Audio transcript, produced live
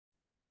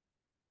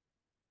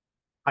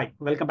Hi,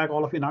 welcome back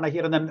all of you. Nana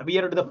here, and then we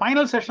are at the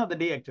final session of the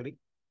day actually.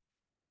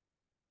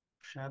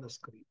 Share the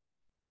screen.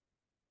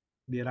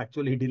 We are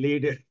actually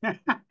delayed.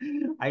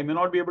 I may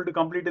not be able to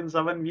complete in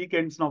 7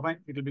 weekends now. Fine,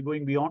 it will be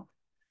going beyond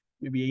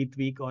maybe 8th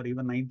week or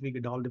even 9th week.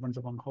 It all depends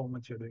upon how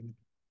much you're doing.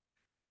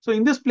 So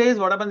in this place,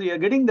 what happens? You are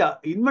getting the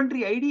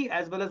inventory ID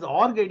as well as the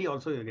org ID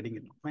also. You're getting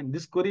it. Fine.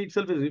 This query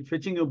itself is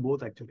fetching you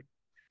both actually.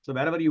 So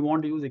wherever you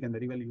want to use, you can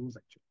very well use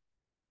actually.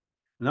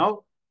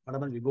 Now, what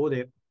happens? We go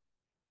there.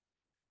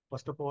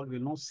 First of all,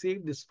 we'll now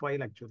save this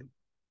file actually.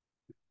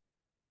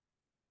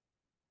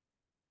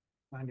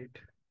 Find it.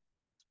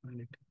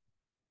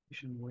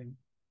 Going.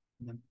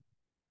 Then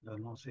I'll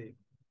now say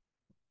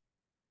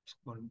it's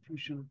called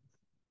Fusion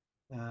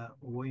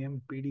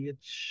OM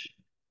PDH.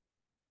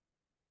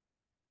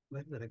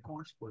 Where is the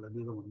records folder? This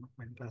is the one,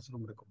 my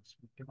classroom records.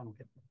 Click on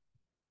OK.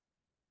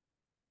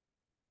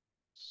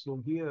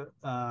 So here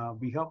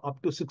we have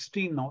up to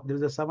 16 now. There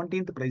is a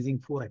 17th pricing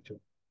 4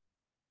 actually.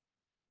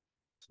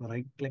 So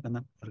right click and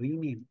then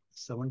rename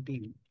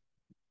 17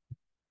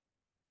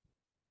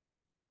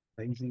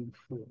 pricing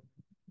 4.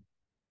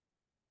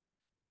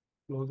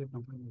 Close it.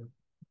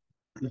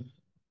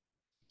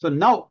 So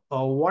now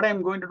what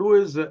I'm going to do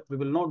is we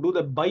will now do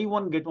the buy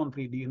one get one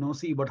free. Do you know?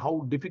 See, but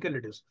how difficult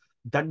it is.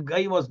 That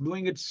guy was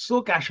doing it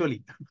so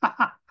casually.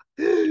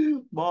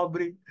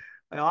 Bobry.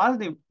 I asked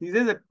him. He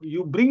says that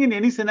you bring in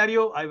any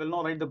scenario, I will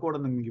now write the code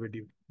and then give it to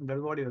you. That's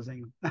what he was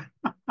saying.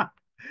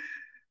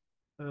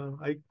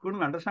 I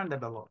couldn't understand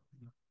that a lot.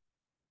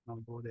 Now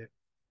go there.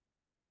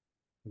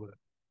 Go there.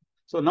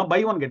 So now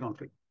buy one get one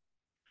free.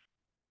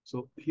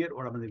 So here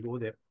what happens? Go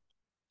there.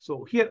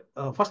 So here,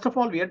 first of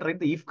all, we have to write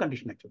the if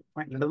condition actually.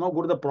 Fine. Let us now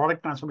go to the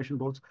product transformation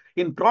rules.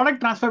 In product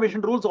transformation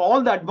rules,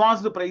 all the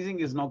advanced pricing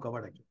is now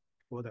covered actually.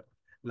 Go there.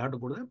 We'll have to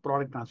go to the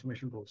product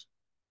transformation rules.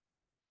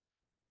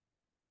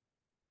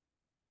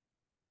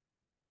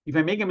 If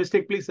I make a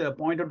mistake, please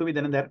point out to me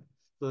then and there.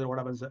 So that what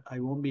happens, I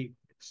won't be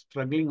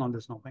struggling on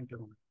this now. Thank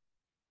you.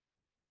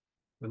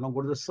 We'll now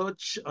go to the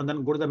search and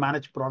then go to the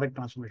manage product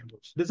transformation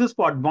rules. This is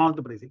for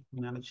advanced pricing.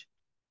 Manage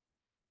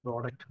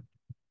product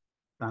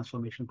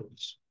transformation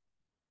rules.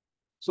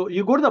 So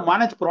you go to the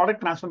manage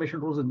product transformation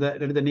rules in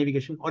the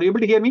navigation. Are you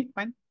able to hear me?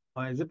 Fine.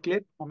 Is it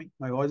clear for me?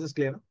 My voice is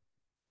clear.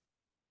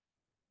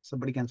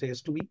 Somebody can say yes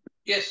to me.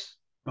 Yes.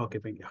 Okay,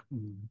 fine. Yeah.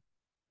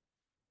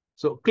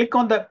 So click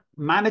on the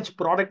manage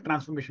product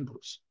transformation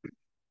rules.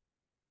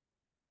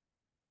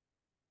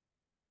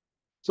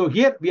 So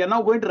here we are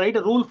now going to write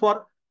a rule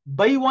for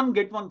buy one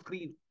get one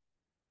free.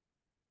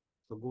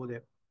 So go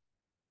there.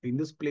 In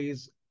this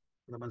place,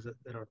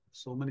 there are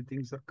so many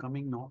things are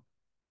coming now.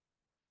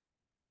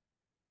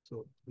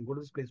 So go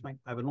to this place. Fine.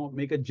 I will now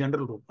make a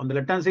general rule. On the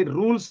left hand side,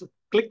 rules,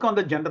 click on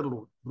the general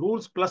rule.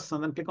 Rules plus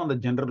and then click on the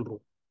general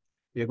rule.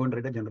 We are going to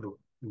write a general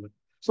rule.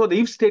 So the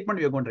if statement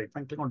we are going to write.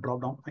 Fine. Click on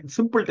drop down. Fine.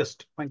 Simple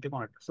test. Fine. Click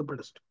on it. Simple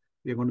test.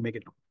 We are going to make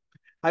it now.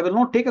 I will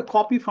now take a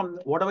copy from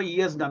whatever he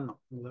has done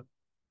now.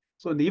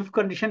 So in the if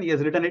condition, he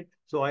has written it.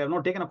 So I have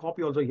not taken a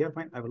copy also here.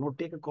 Fine. I will not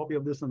take a copy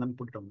of this and then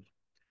put it on.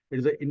 It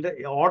is in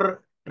the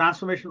order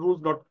transformation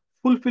rules dot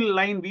fulfill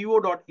line VO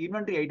dot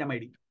inventory item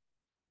ID.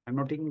 I'm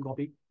not taking a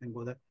copy and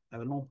go there. I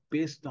will now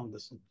paste down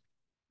this.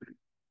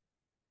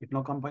 It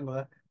now come fine go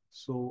there.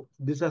 So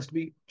this has to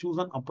be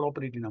chosen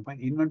appropriately now. Fine.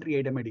 Inventory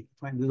item ID.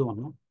 Fine. This is the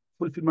one. No?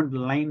 Fulfillment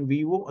line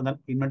VO and then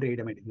inventory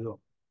item ID. This is the one.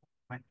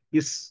 Fine.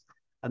 Yes.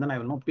 And then I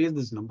will now paste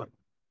this number.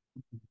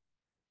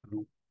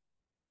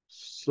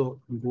 So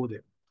go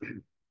there.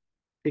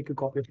 Take a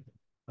copy of it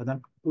and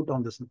then put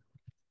on this.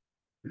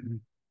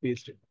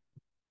 Paste it.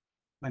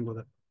 Fine. Go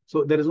there.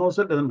 So there is no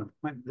set, doesn't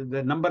matter.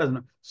 The number is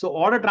not. So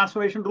order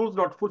transformation rules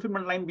dot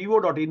fulfillment line VO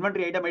dot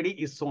inventory item ID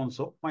is so and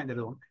so. Fine, there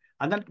is one.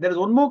 And then there is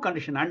one more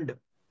condition and.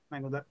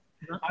 Fine, with that.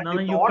 No,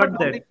 you cut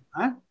that.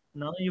 Huh?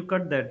 No, you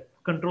cut that.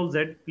 Control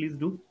Z, please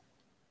do.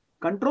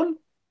 Control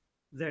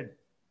Z.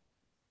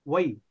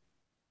 Why?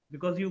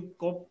 Because you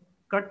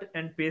cut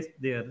and paste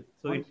there,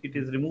 so it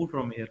is removed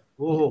from here.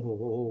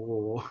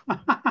 Oh.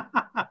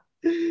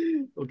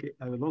 Okay,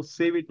 I will now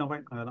save it now.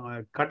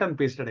 I cut and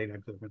pasted it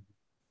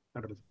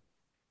actually.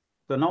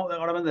 So now what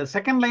happens? The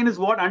second line is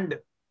what and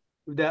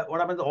what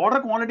happens? The order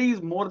quantity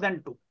is more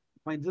than 2.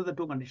 Fine, these are the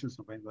two conditions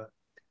now. Fine,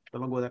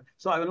 go there.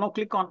 So I will now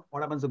click on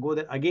what happens. Go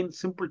there again.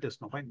 Simple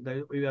test now. Fine,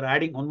 we are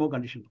adding one more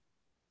condition.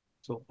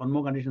 So one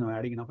more condition I'm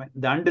adding now. Fine,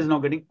 the and is now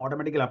getting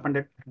automatically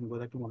appended. And go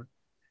there to one.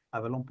 I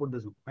will now put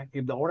this one. Fine.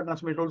 If the order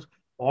transformation rules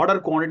order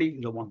quantity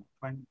is the one.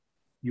 Fine.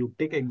 You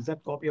take an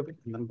exact copy of it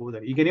and then go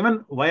there. You can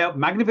even via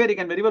magnifier, you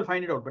can very well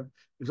find it out, but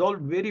it's all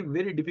very,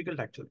 very difficult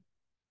actually.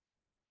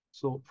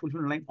 So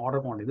fulfillment line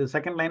order quantity. The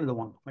second line is the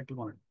one. I click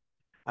on it.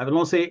 I will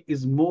now say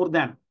is more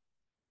than.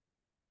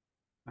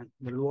 That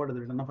is what is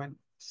written. Fine.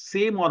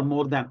 Same or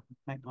more than.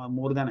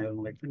 More than I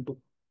will write into.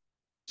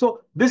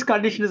 So this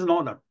condition is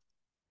now done.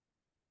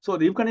 So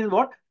the if condition is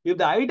what? If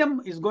the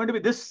item is going to be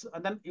this,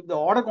 and then if the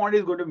order quantity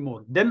is going to be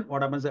more, then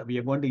what happens? We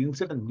are going to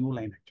insert a new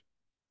line actually.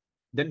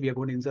 Then we are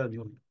going to insert a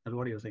new line. That's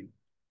what you're saying.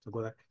 So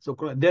go there. So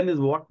then is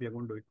what we are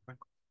going to do it.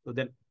 So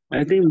then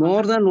I think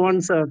more than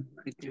one, sir.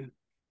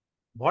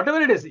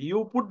 Whatever it is,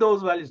 you put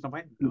those values. No,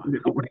 fine. No, I'm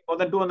not putting more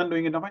than 2 and then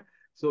doing it. No, fine.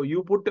 So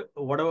you put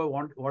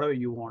whatever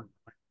you want.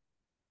 Fine.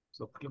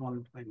 So click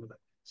on fine with that.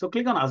 So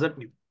click on asset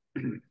new.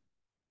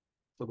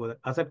 So go there.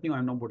 Asset new.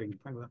 I'm not putting it.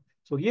 Fine with that.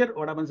 So here,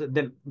 what happens?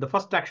 Then the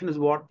first action is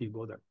what you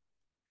go there.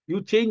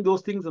 You change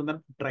those things and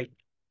then try.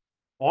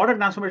 Order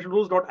transformation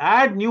rules. Dot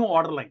add new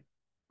order line.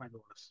 Find the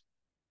orders.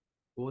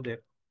 Go there.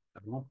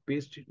 I've not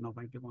paste it. Now,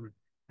 fine. Click on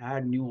it.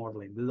 Add new order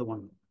line. This is the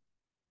one.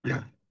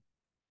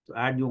 So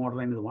add new order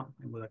line is the one.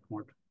 I go that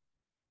one.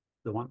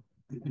 The one.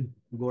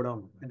 Go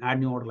down and add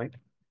new order line.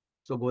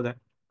 So go there.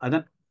 And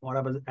then what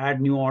happens?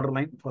 Add new order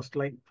line,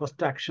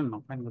 first action.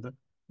 Now, fine with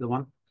the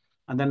one.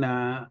 And then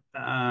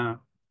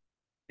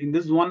in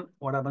this one,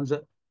 what happens?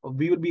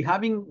 We will be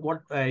having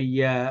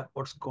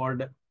what's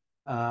called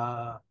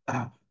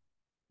the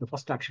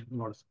first action.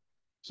 Notice.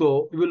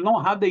 So we will now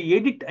have the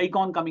edit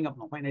icon coming up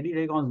now. Fine, edit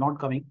icon is not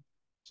coming.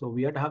 So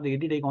we have to have the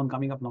edit icon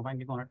coming up now. Fine,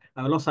 click on it.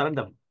 I will now select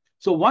the line.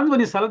 So once when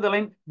you select the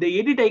line, the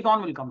edit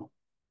icon will come now.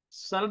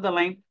 Select the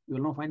line, you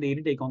will now find the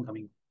edit icon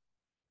coming.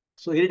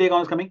 So edit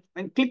icon is coming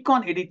and click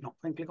on edit now.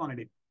 And click on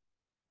edit.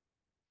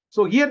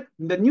 So here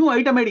the new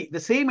item ID, the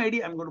same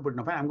ID I'm going to put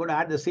now. I'm going to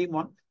add the same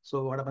one.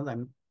 So what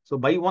happens? So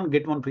buy one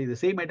get one free. The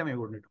same item I'm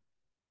going to do.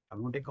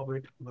 I'm going to take off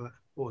it.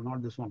 Oh,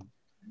 not this one.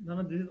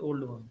 No, this is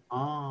old one.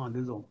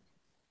 This one.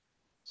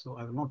 So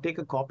I will now take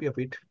a copy of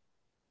it,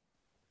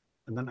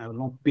 and then I will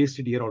now paste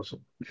it here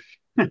also.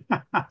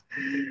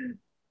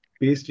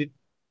 Paste it.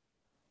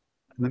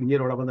 And then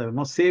here what happens? I will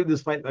now save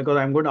this file because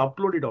I'm going to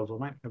upload it also.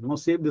 I will now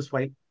save this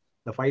file.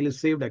 The file is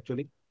saved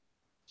actually.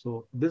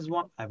 So this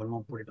one, I will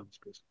now put it on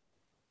space.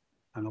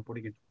 I'm not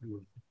putting it.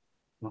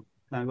 No.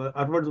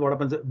 Afterwards, what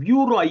happens?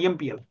 View row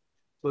IMPL.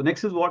 So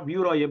next is what?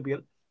 View row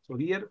IMPL. So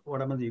here,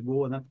 what happens? You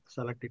go and then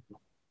select it now.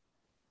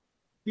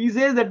 He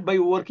says that by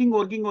working,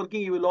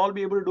 you will all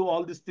be able to do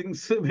all these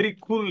things very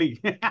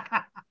coolly. Go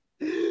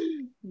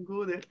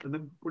there and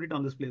then put it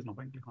on this place now.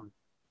 Fine, click on it.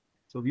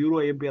 So view row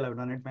IMPL, I've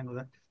done it. Fine with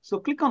that. So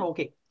click on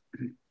OK.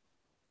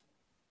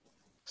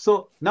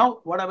 So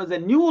now what happens? A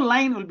new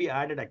line will be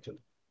added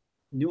actually.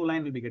 New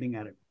line will be getting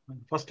added.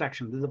 First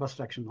action. This is the first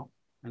action now.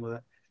 And go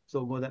there.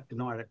 So go there.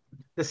 Now added.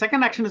 The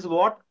second action is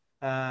what?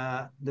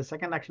 The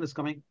second action is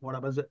coming. What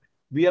happens?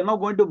 We are now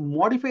going to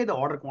modify the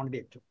order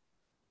quantity actually.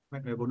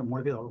 We're going to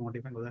modify the order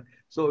quantity. Fine, go there.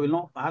 So we'll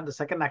now have the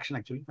second action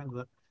actually. Fine, go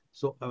there.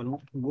 So I will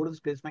now go to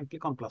this place. Fine,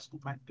 click on plus.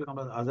 Fine, click on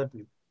the other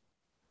new.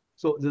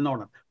 So this is now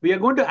done. We are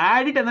going to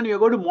add it and then we are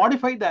going to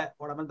modify the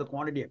what happens the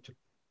quantity actually.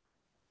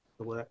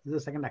 So go there. This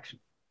is the second action.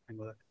 Fine,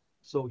 go there.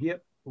 So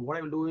here, what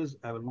I will do is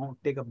I will now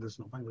take up this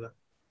now. Fine, go there.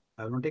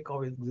 I will not take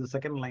off the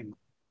second line.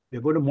 We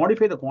are going to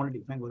modify the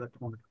quantity. Fine, go that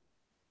quantity.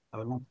 I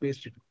will not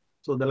paste it.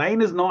 So the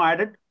line is now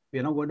added. We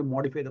are now going to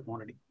modify the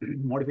quantity,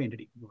 modify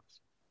entity.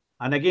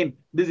 And again,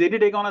 this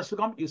edit icon has to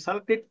come. You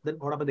select it, then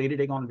what about the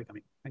edit icon will be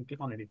coming? And click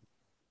on edit.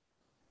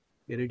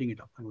 You're editing it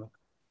up.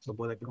 So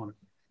go there, click on it.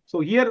 So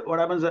here, what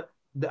happens?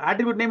 The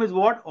attribute name is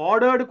what?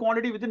 Ordered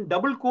quantity within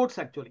double quotes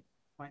actually.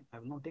 Fine. I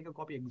will not take a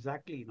copy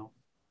exactly now.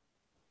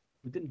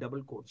 Within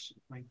double quotes.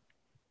 Fine.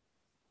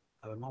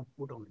 I will now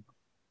put on it.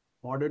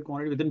 Ordered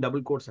quantity within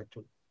double quotes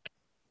actually.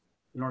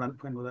 You're not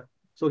fine with that.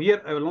 So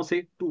here I will not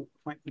say 2.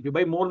 Fine. If you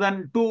buy more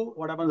than 2,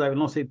 what happens? I will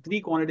not say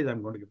 3 quantities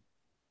I'm going to give.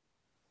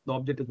 The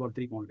object is for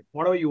 3 quantities.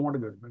 Whatever you want to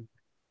give. Fine.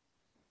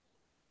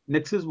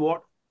 Next is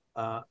what?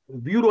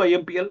 View row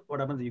IMPL.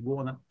 What happens? You go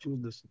on and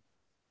choose this.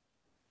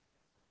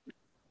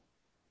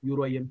 View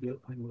row IMPL.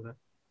 Fine with that.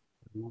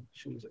 I will not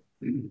choose it.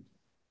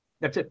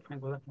 That's it.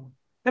 Fine with that.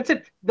 That's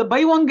it. The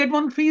buy one get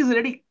one free is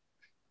ready.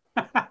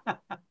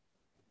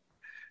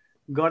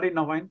 Got it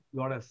now, fine.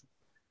 Got us.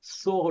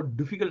 So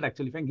difficult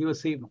actually. Fine, give a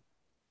save now.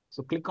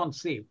 So click on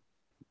save.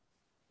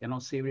 You know,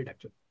 save it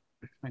actually.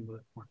 Fine, go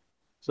there.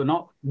 So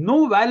now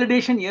no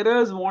validation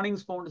errors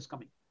warnings found is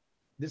coming.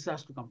 This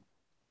has to come.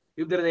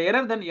 If there is an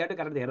error, then you have to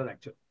correct the error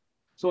actually.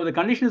 So the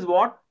condition is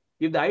what?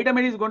 If the item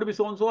ID is going to be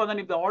so and so, and then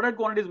if the ordered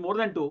quantity is more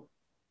than 2,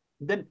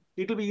 then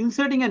it will be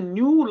inserting a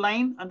new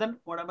line, and then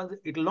what happens?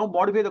 It will now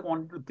modify the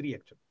quantity to 3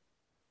 actually.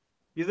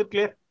 Is it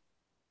clear?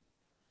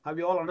 Have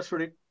you all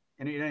understood it?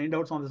 Any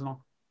doubts on this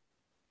now?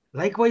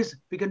 Likewise,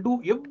 we can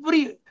do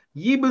every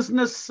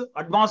e-business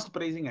advanced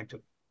pricing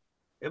actually.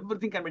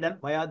 Everything can be done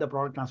via the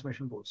product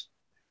transformation rules.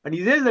 And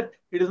he says that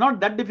it is not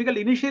that difficult.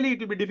 Initially, it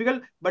will be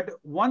difficult, but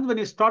once when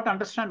you start to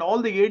understand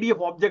all the ADF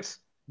objects,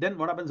 then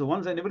what happens?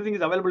 Once and everything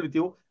is available with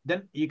you,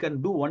 then you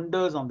can do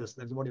wonders on this.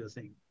 That's what he was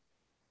saying.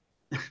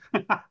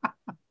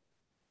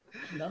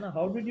 Nana,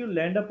 how did you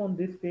land up on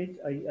this page?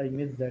 I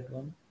missed that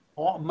one.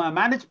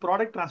 Manage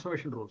product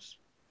transformation rules.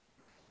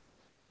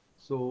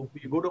 So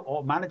you go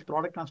to manage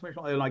product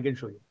transformation. I will again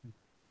show you.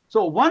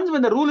 So once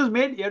when the rule is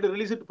made, you have to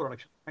release it to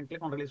production. And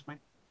click on release. Fine.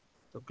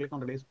 So click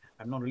on release.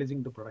 I'm not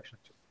releasing to production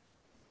actually.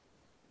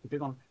 You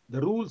click on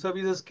the rule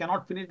services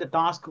cannot finish the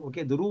task.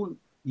 Okay, the rule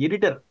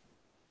editor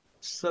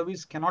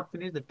service cannot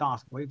finish the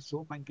task. Right.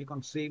 So fine. Click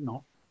on save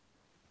now.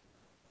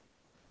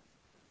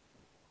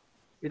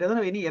 It doesn't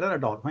have any error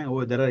at all. Fine.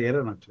 Oh, there are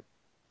error actually.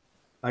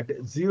 But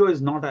 0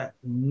 is not a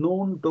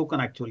known token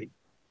actually.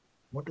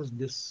 What is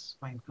this?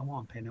 Fine, come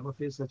on. I never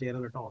faced such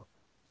error at all.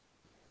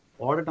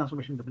 Order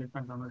transformation,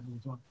 development,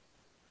 conversion,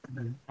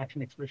 and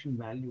action expression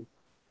value.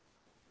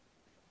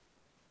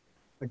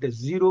 It is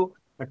 0,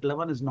 but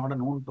 11 is not a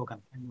known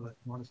token.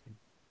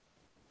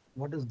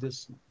 What is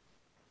this?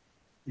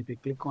 If you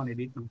click on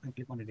edit,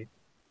 click on edit.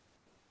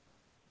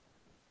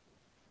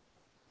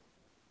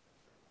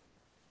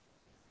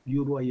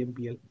 Euro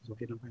IMPL is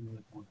okay.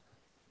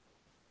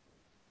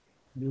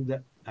 Use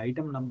the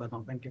item number.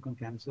 Click on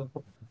cancel.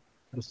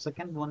 The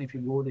second one, if you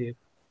go there,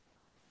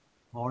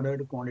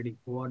 ordered quantity,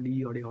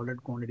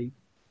 ordered quantity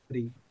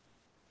 3,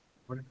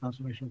 ordered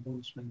transformation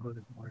tools,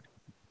 ordered quantity.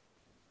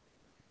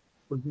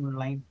 Fulfillment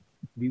line,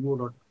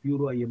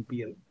 vivo.euro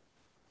IMPL.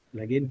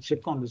 Again,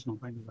 check on this now.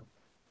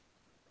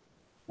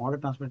 Order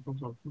transformation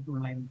tools or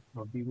fulfillment line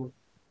 .vivo,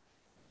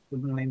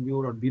 fulfillment line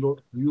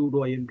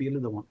view.IMPL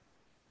is the one.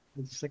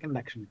 It's the second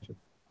action actually.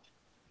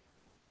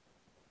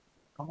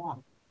 Come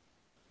on.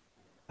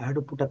 I have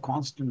to put a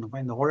constant.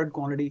 Find the ordered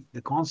quantity.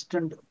 The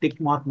constant tick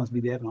mark must be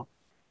there now.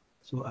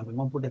 So I will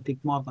not put a tick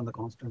mark on the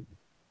constant.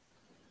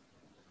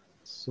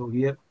 So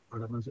here,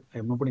 what happens? I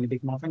am not putting a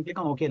tick mark and click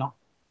on OK now.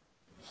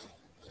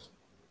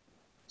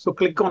 So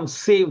click on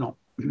save now.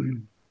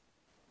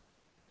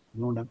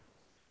 No done.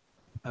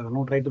 I will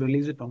not try to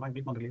release it. Now I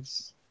click on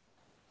release.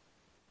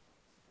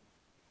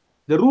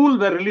 The rule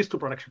were released to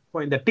production.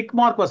 The tick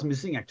mark was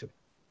missing actually.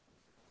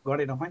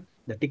 Got it now? Fine.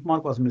 The tick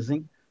mark was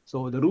missing.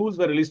 So the rules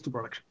were released to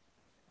production.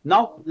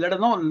 Now let us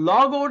now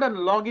log out and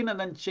log in and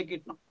then check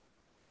it now.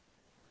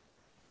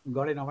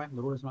 Got it now? Fine.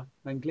 The rule is not.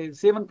 Then click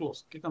save and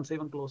close. Click on save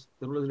and close.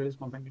 The rule is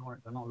released. Now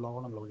log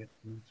out and log in.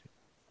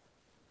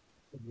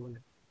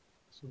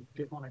 So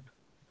click on it.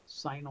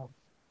 Sign out.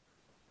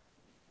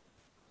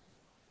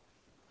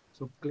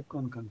 So click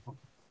on confirm.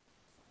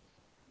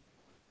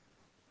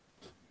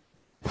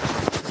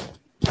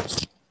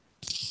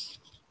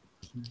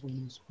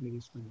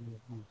 Please,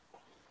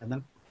 and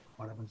then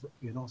what happens?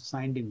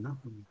 Signed in now.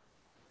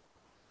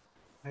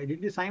 I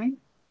did the sign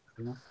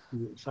in.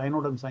 Sign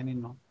out and sign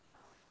in now.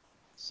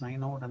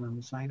 Sign out and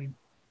then sign in.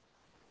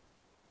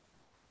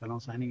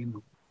 Signing in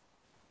now.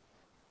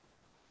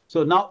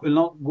 So now we'll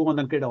now go on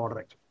and create an order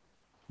actually.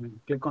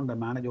 Click on the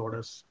manage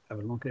orders. I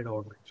will now create an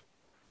order actually.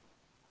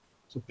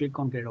 So click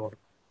on create order.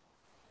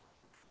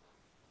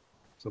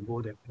 So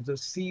go there. It's a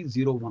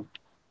C01.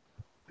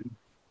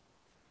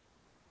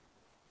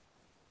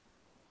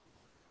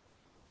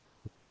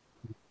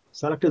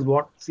 Select is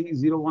what?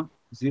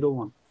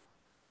 C0101.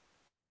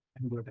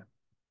 And go there.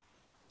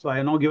 So I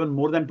have now given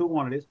more than 2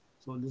 quantities.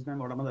 So this time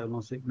what happens? I will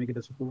now say make it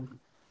as 4.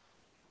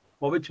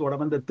 For which what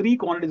happens? The 3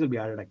 quantities will be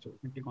added actually.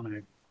 Click on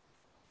it.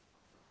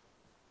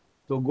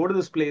 So go to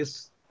this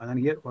place and then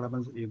here what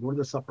happens? You go to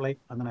the supply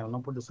and then I will now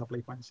put the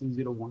supply point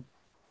C01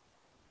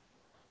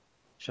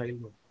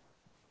 child.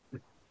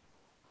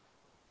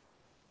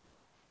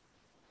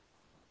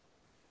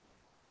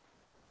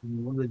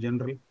 Go to the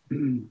general.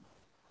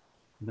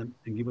 Then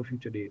give a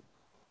future date.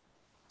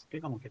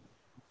 Click on OK.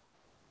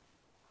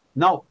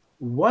 Now,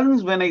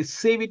 once when I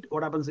save it,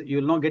 what happens? You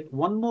will now get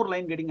one more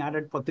line getting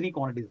added for 3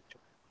 quantities.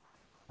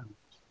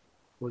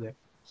 Go there.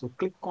 So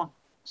click on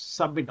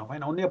submit now.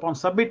 And only upon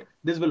submit,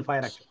 this will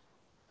fire actually.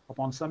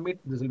 Upon submit,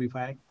 this will be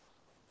firing.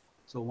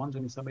 So once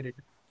when you submit it,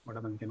 what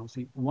happens? You can now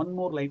see one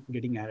more line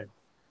getting added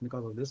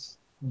because of this.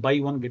 Buy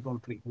one, get one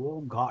free.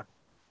 Oh God.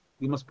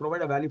 You must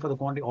provide a value for the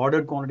quantity,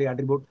 ordered quantity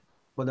attribute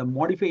for the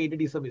modify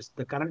entity service.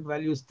 The current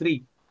value is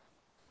 3.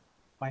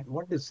 Fine.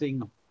 What is saying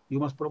now? You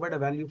must provide a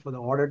value for the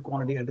ordered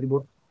quantity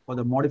attribute for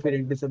the modified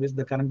entity service.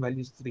 The current value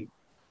is 3.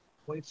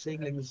 Why it's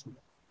saying like this?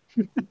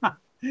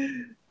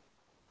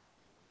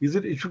 Is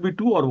it? It should be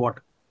 2 or what?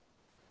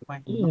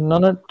 Fine.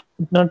 No,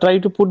 try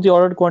to put the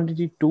ordered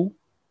quantity 2.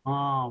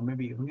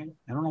 Maybe. Okay.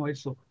 I don't know why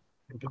it's so.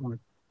 Click on it.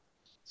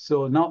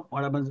 So now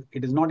what happens?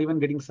 It is not even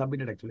getting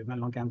submitted actually. I'll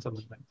not cancel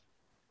this time.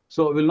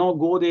 So we'll now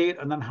go there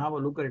and then have a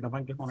look at it. If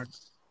I click on it,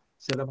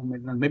 set up a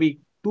maintenance. Maybe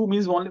 2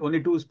 means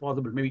only 2 is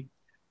possible. Maybe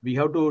we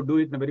have to do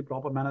it in a very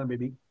proper manner.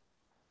 Maybe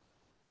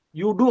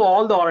you do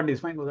all the R&Ds.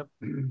 Fine with that.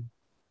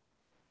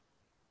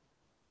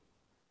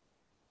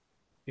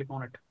 Click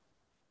on it.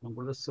 Now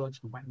go to the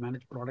search.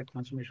 Manage product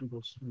transformation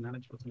tools.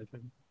 Manage product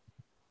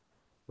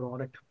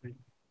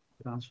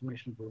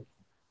transformation tool.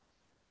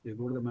 You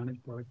go to the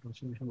manage product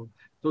transformation tool.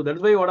 So that's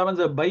why what happens?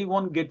 Buy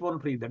one get one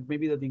free. That may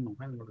be the thing.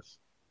 Notice.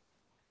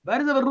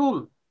 Where is our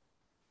rule?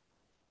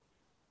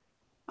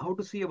 How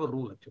to see our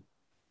rule actually?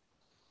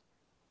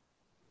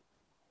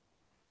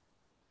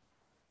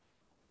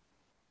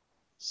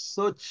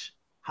 Search.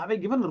 Have I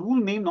given a rule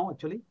name now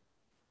actually?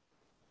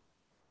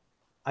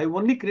 I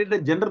only created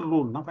a general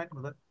rule. Now, fine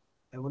with that.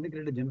 I only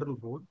created a general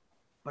rule.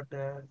 But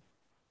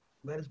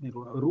where is my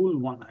rule? Rule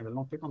 1. I will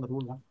not click on the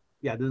rule 1.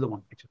 Yeah, this is the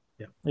one actually.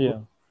 Yeah.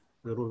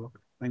 The rule 1.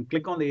 When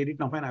click on the edit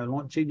now, fine. I will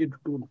not change it to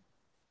 2 now.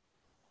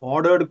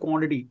 Ordered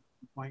quantity.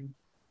 Fine.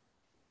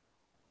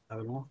 I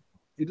will not.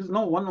 It is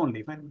now 1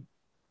 only. Fine.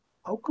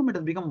 How come it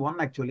has become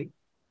 1 actually?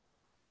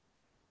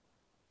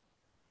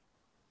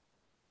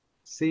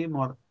 Same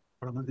or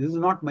This is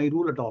not my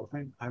rule at all.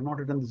 Fine. I have not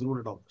written this rule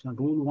at all. So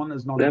rule 1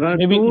 is not. There are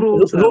Maybe two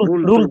rules, sir.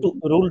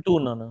 rule two,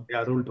 Nana.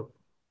 Yeah, rule 2.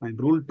 Fine.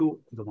 Rule 2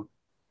 is the one.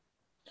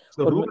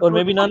 So Or, rule or 2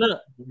 maybe is fine.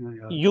 Nana,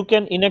 Yeah. you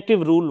can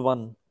inactive rule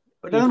 1.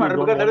 It doesn't if you matter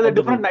don't because there is want a other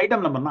different rule.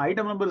 item number. No,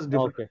 item number is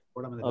different. Okay.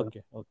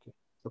 Okay. Okay.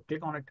 So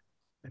click on it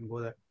and go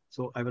there.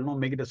 So I will now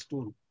make it as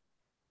 2.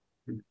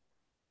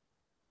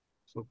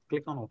 So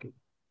click on OK.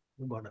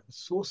 Oh God,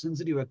 it's so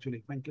sensitive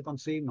actually. Fine. Click on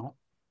save now.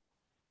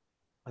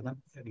 And then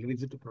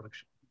release it to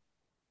production.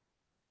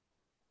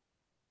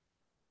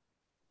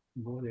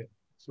 Go there.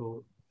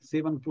 So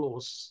save and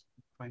close.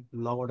 Fine.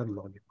 Log out and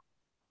log in.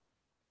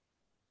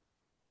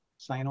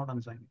 Sign out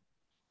and sign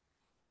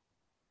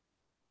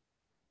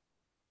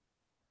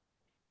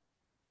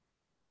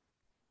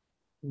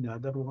in. The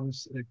other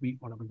ones, let me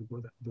go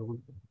there.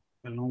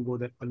 I'll now go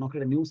there. I'll now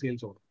create a new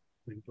sales order.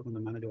 Click on the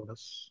manage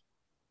orders.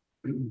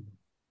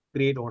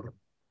 Create order.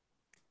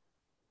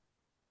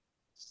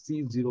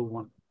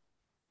 C01.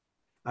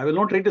 I will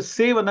not try to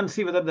save and then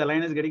see whether the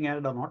line is getting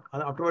added or not.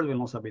 Afterwards, we'll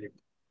now submit it.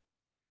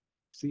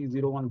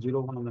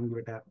 C0101 and then give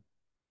it tab.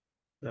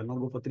 I'll now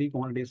go for 3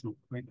 quantities now.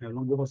 Right? I'll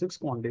now go for 6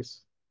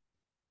 quantities.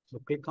 So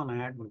click on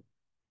add.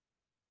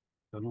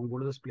 I'll now go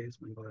to this place.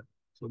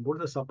 So go to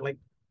the supply.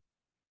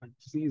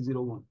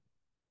 C01.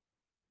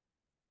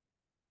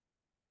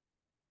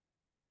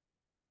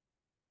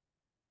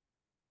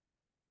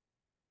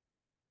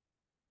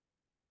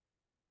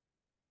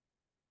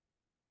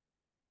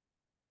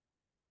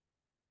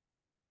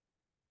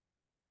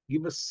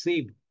 Give a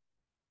save.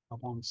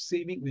 Upon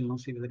saving, we'll now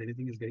see whether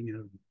anything is getting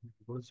added.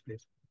 Go to this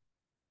place.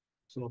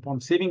 So upon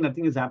saving,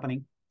 nothing is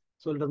happening.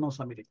 So it does not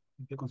submit it.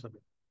 Click on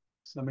submit.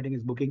 Submitting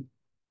is booking.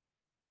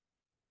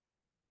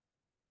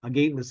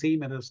 Again, the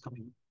same error is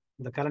coming.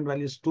 The current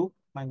value is 2.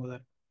 Fine with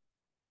that.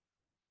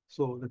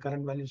 So the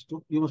current value is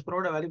 2. You must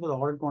provide a value for the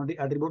ordered quantity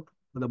attribute.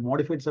 For the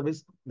modified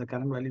service, the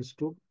current value is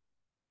 2.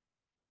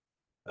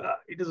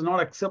 It is not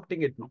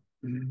accepting it now.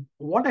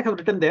 What I have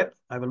written there,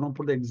 I will not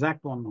put the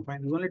exact one now.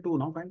 Fine. There's only 2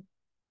 now. Fine.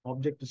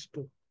 Object is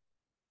 2.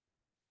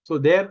 So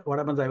there, what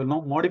happens? I will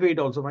now modify it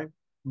also. Fine.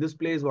 This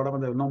place, what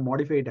happens? I will now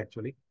modify it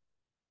actually.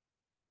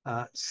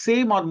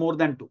 Same or more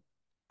than 2.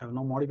 I will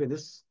now modify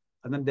this.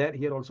 And then there,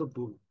 here also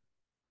 2.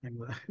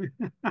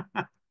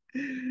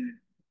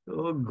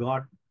 Oh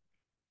God.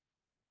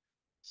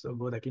 So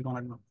go there, click on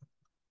it now.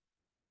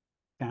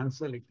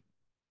 Cancel it.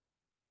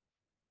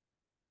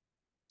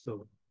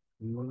 So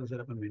go to the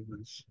setup and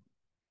maintenance.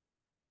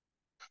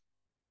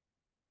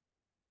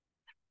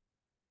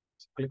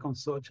 So click on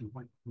search and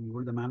find. Go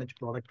to the manage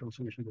product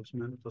transformation. Go to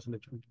manage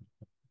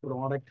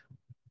product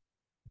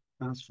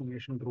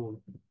transformation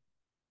role.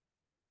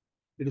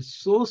 It is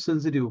so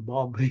sensitive,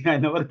 Bob. I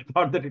never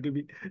thought that it will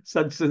be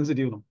such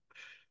sensitive now.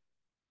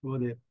 Go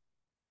there.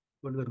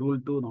 Go to the rule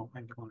 2 now.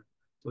 Click on it.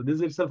 So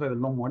this itself I will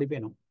now modify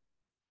now.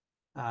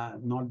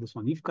 Not this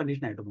one. If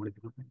condition I have to modify.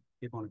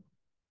 Click on it.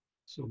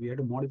 So we have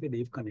to modify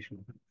the if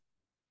condition.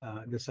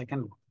 The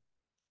second one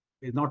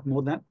is not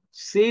more than,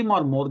 same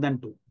or more than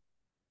 2.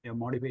 We have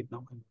modified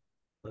now.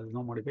 There is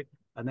no modified.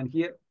 And then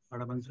here,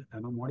 what happens? I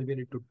know modified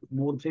it to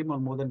more, same or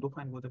more than 2.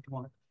 Fine, go there, click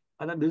on it.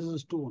 And then this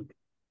is 2 only.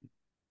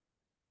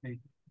 Okay.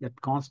 That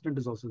constant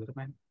is also there.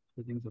 Fine.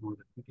 The things are not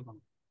there. Click on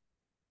it.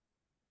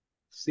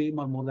 Same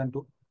or more than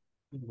 2.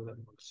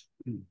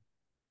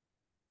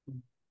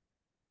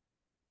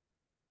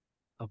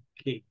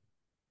 Okay.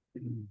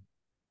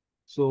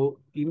 So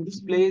in this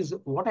place,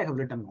 what I have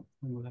written now?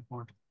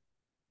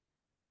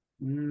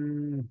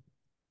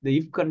 The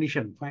if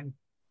condition, fine.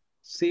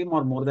 Same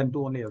or more than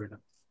 2 only I have written.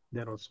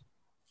 There also.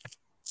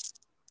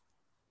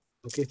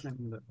 Okay, fine.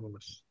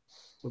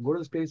 So go to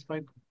this place,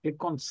 fine.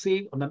 Click on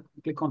save and then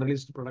click on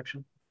release to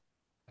production.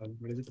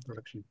 Release it to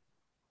production.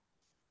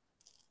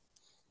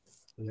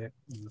 There.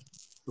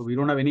 So we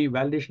don't have any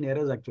validation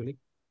errors actually.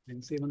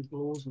 And save and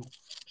close now.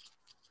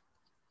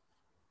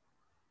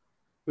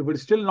 If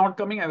it's still not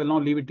coming, I will now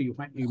leave it to you.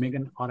 Fine. You make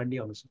an R&D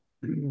also.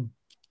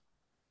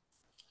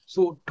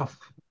 So tough.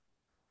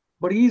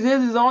 But he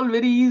says it's all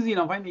very easy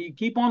now. Fine. You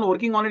keep on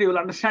working on it, you will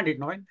understand it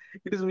now. Fine.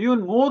 It is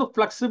even more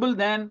flexible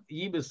than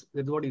EBIS.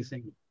 That's what he's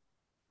saying.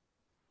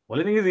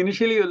 Only thing is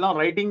initially you'll now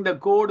writing the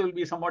code will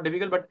be somewhat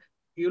difficult, but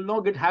you'll now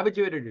get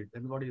habituated to it.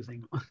 That's what he's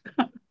saying.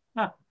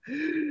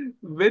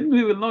 When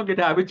we will not get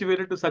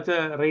habituated to such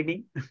a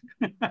writing.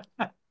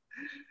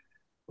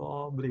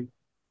 Probably.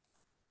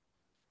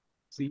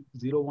 See,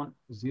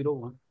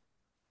 0101.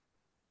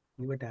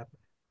 Give a tap.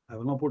 I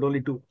will not put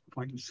only 2.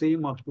 Fine.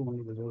 Same or 2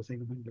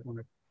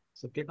 only.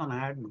 So click on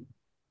add.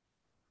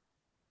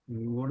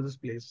 You go to this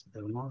place.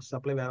 I will not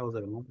supply warehouse.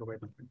 I will not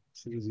provide nothing.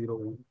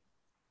 C01.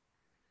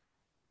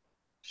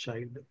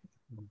 Child.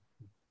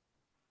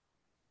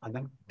 And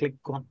then click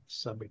on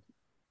submit.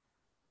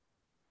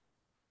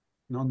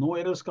 Now no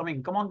errors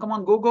coming. Come on,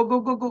 go.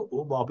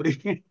 Oh,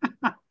 Babri.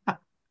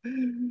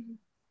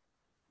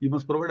 You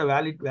must provide a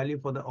valid value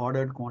for the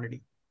ordered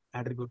quantity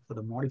attribute for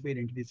the modified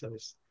entity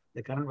service.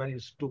 The current value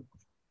is 2.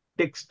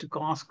 Text,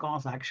 cause,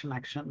 action,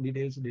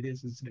 details,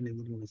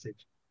 incident,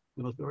 message.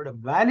 You must provide a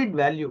valid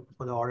value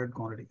for the ordered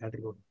quantity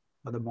attribute.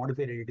 or the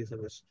modified ADT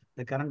service.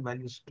 The current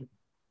value is 2.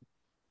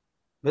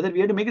 Whether we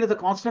have to make it as a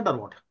constant or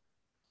what?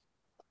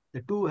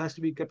 The 2 has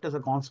to be kept as a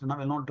constant. Now, I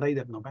will not try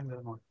that now.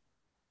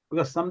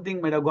 Because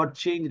something might have got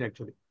changed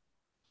actually.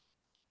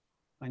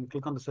 And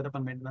click on the setup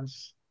and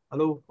maintenance.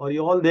 Hello, are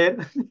you all there?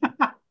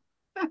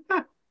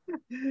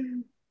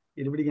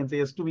 Anybody can say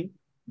yes to me?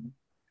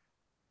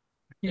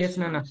 Yes,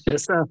 Nana.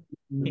 Yes, sir.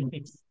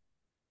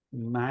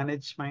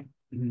 Manage my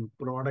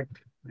product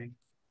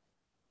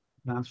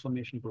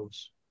transformation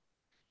tools.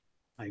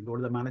 I go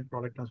to the manage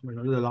product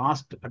transformation. This is the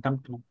last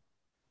attempt now.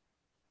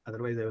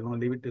 Otherwise, I will not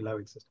leave it till I have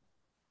exist.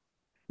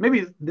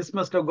 Maybe this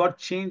must have got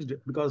changed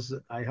because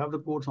I have the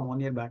codes from 1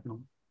 year back now.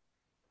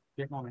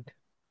 Click on it.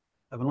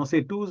 I will not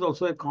say 2 is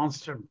also a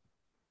constant.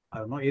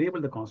 I will not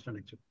enable the constant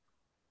actually.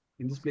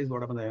 In this place,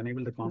 what happens? I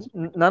enable the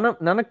constant.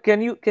 Nana,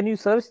 can you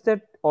search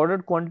that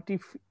ordered quantity,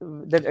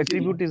 that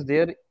attribute is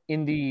there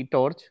in the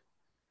torch?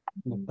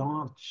 The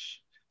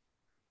torch.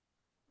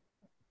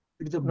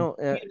 It's a No,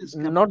 field is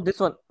not this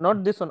one.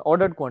 Not this one.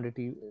 Ordered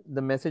quantity.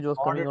 The message was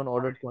coming Ordered on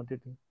ordered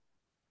quantity.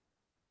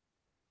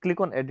 Click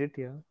on edit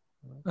here.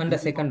 On the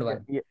second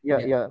one.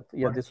 Yeah.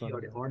 What This is one.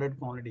 the ordered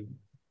quantity?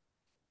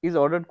 Is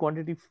ordered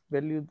quantity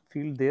value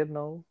field there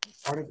now?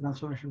 Ordered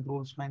transformation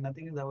rules, fine.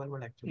 Nothing is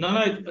available actually.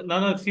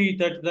 No, see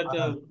that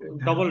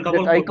double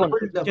That icon.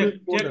 quote. Check.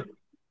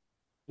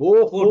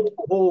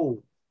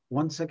 Oh,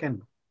 1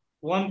 second.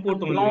 One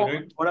quote only, Now,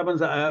 right? what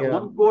happens? Yeah.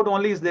 One quote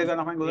only is there.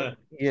 Yeah.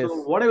 Yes.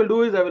 So what I will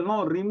do is I will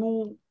now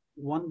remove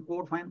one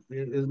quote. Fine.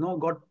 There is no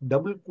got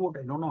double quote.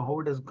 I don't know how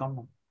it has come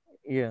now.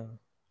 Yeah.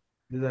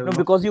 This I will No, not-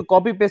 because you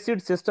copy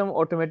pasted, system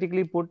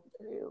automatically put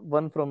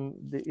one from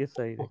this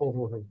side.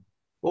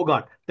 Oh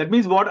God. That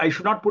means what? I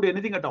should not put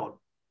anything at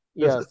all.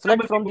 The Yeah. system Select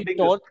will be from the putting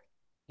this. torch.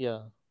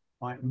 Yeah.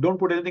 Fine. Don't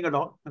put anything at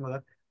all.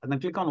 And then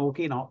click on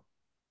OK now.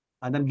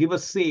 And then give a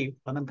save.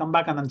 And then come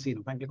back and then see.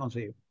 Fine. Click on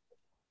save.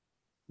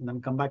 And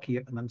then come back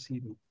here and then see.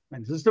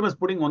 And system is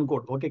putting one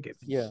code. Okay.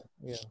 Yeah.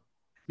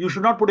 You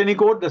should not put any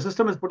code. The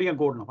system is putting a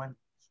code now. Fine.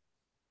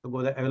 So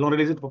go there. I will not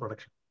release it for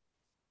production.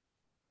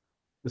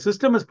 The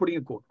system is putting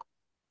a code.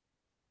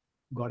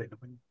 Got it.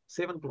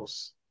 Save and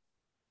close.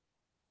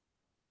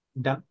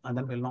 Done. And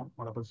then we'll know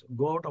what happens.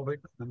 Go out of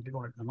it and click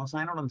on it. Now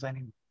sign out and sign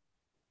in.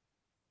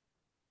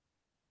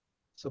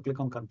 So click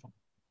on confirm.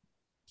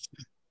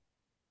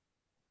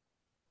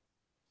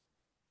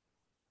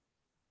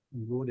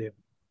 Go there.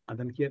 And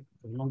then here,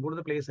 I will not go to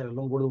the place. I will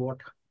not go to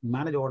what?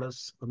 Manage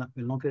orders. And then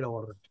will not create an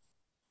order.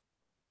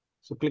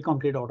 So click on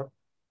create order.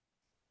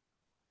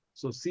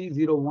 So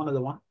C01 is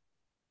the one.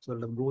 So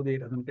let's go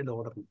there and then create the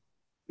order.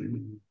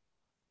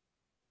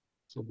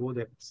 So go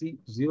there.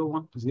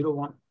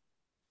 C01,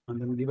 and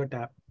then give a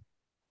tab.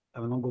 I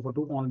will not go for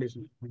 2 quantities.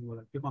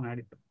 Click on add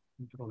it.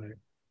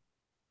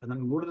 And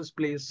then go to this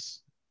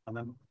place. And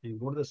then you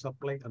go to the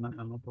supply. And then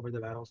I will not provide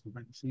the warehouse.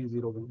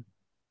 C01.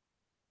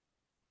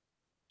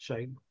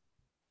 Child.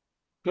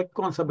 Click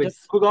on submit.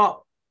 Just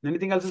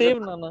Anything else?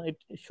 save, Nana. It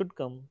should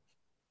come.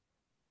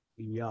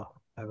 Yeah.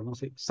 I will not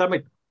say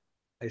submit.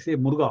 I say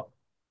Murga.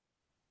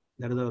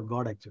 That is our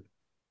God actually.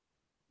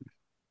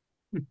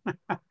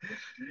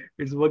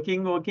 It's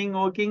working.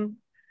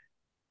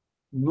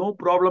 No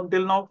problem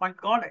till now. Fine.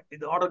 God,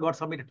 the order got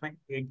submitted. Fine.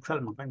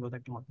 Excellent. Fine.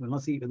 We'll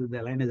not see whether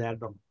the line is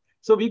added on.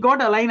 So we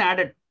got a line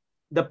added.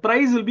 The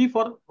price will be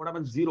for what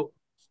happens 0.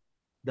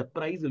 The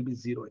price will be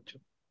 0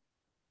 actually.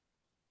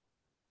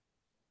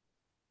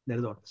 That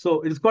is all.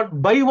 So it's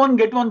got buy 1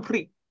 get 1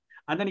 free,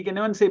 and then you can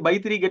even say buy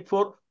 3 get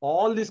 4.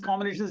 All these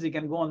combinations you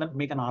can go and then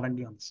make an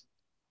R&D on this.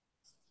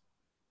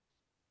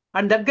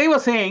 And that guy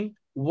was saying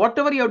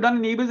whatever you have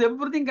done in eBay,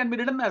 everything can be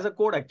written as a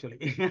code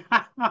actually.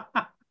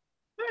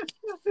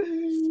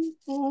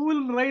 Who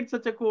will write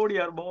such a code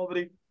here,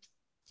 Bobri?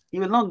 He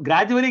will now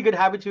gradually get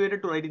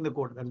habituated to writing the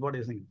code. That's what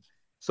he's saying.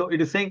 So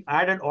it is saying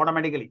added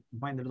automatically.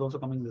 Fine, that is also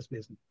coming in this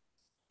place.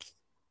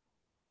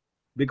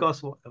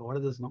 Because what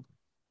is this now?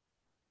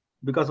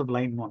 Because of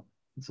line 1.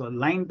 So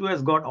line 2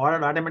 has got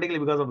ordered automatically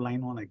because of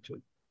line 1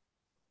 actually.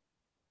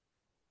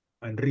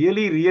 And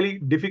really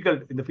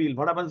difficult in the field.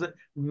 What happens?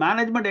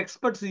 Management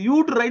expects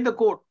you to write the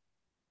code.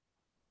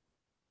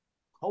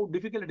 How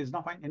difficult it is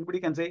now? Fine. Anybody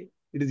can say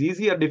it is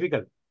easy or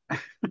difficult.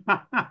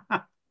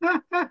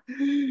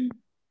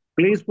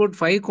 Please put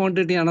 5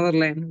 quantity another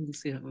line. We'll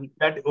see how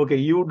that okay,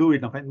 you do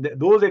it now. Fine.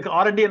 Those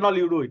R&D and all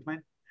you do it.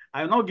 Fine.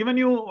 I have now given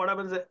you what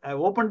happens. I have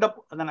opened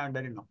up and then I have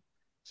done it now.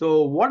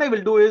 So what I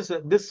will do is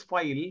this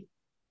file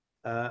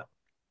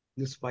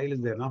is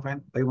there now.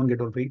 Fine. Buy 1 get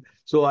 1 free.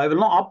 So I will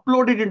now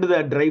upload it into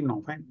the drive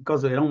now. Fine.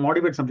 Because I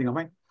modified something now.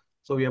 Fine.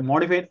 So we have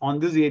modified on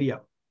this area.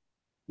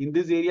 In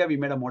this area, we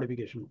made a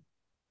modification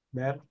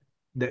where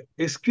the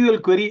SQL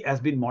query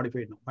has been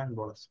modified now. Fine.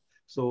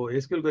 So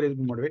SQL query has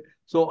been modified.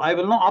 So I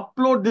will now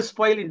upload this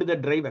file into the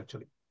drive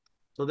actually.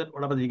 So that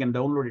what happens, you can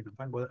download it.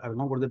 Fine. I will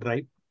now go to the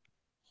drive.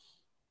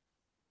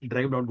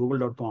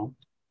 Drive.google.com.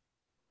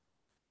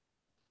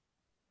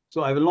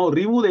 So I will now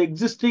remove the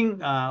existing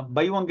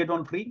buy 1 get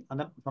 1 free,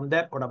 and then from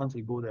there what happens,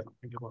 we go there.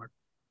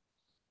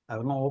 I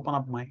will now open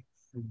up my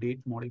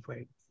date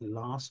modified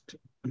last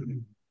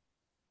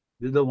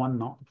This is the one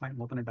now. Fine,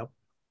 open it up.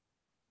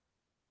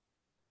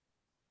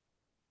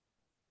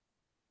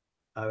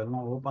 I will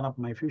now open up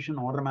my Fusion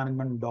order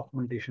management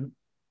documentation.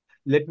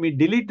 Let me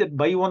delete that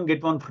buy one,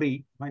 get one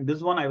free. Fine,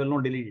 this one I will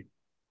not delete it.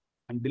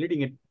 I'm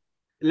deleting it.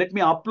 Let me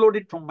upload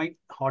it from my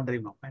hard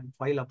drive now. Fine,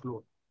 file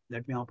upload.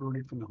 Let me upload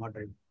it from my hard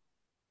drive.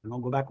 Now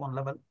go back one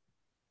level.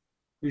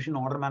 Fusion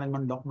order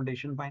management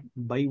documentation. Fine,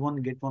 buy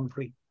one, get one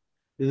free.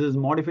 This is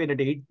modified at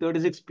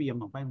 8:36 p.m.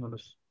 now. Fine,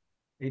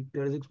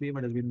 8:36 p.m.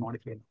 it has been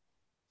modified.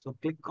 So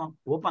click on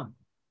open.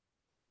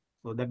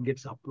 So that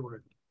gets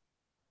uploaded.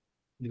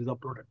 It is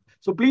uploaded.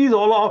 So please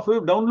all of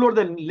you download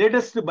the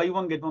latest buy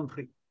one, get one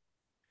free.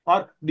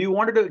 Or do you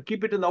want to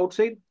keep it in the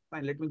outside?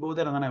 Fine, let me go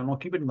there and then I will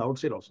not keep it in the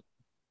outside also.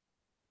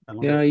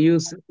 Yeah, you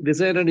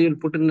decided you'll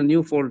put in a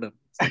new folder.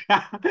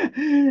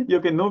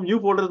 Okay, no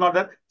new folder is not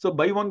there. So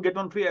buy one, get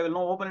one free. I will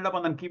now open it up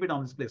and then keep it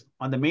on this place.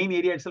 On the main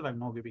area itself, I'm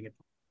now keeping it.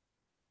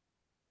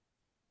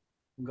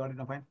 Got it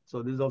now, fine.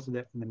 So this is also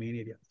there in the main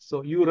area.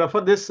 So you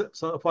refer this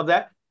for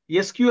that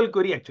SQL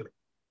query actually.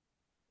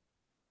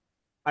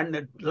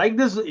 And like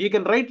this, you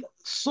can write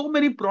so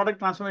many product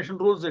transformation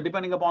rules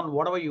depending upon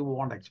whatever you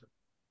want actually.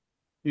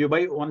 You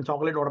buy one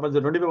chocolate, whatever, the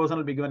 25%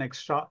 will be given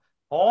extra.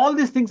 All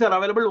these things are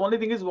available. The only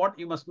thing is what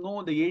you must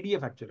know the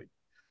ADF actually.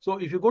 So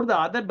if you go to the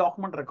other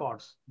document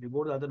records,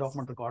 what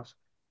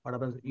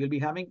happens? You'll be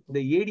having the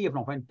ADF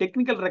now. Fine.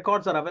 Technical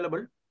records are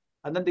available.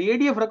 And then the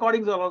ADF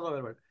recordings are also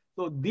available.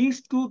 So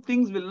these two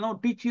things will now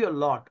teach you a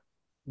lot.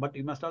 But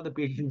you must have the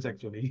patience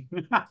actually.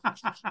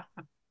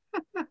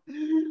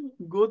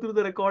 Go through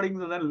the recordings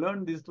and then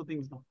learn these two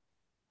things now.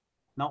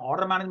 Now,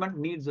 order management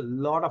needs a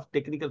lot of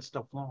technical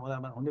stuff. No?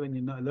 Only when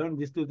you learn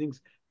these two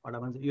things, what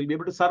happens, you'll be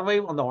able to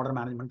survive on the order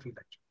management field.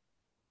 Actually.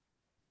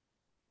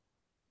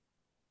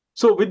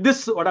 So with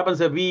this, what happens,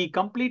 we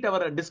complete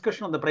our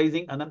discussion on the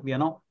pricing and then we are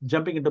now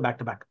jumping into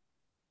back-to-back.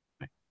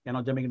 Right? We are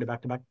now jumping into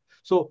back-to-back.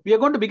 So we are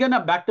going to begin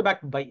a back-to-back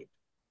buy.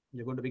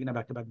 We are going to begin a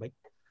back-to-back buy.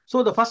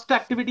 So the first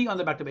activity on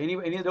the back-to-back,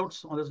 any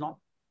doubts on this now?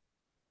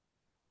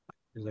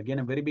 This is again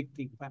a very big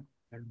thing.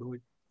 I'll do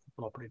it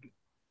appropriately.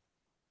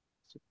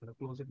 So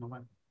close it, no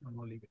man,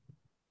 no leave it.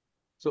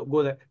 So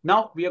go there.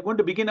 Now we are going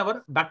to begin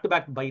our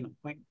back-to-back buy now.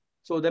 Fine.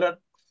 So there are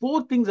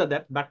 4 things are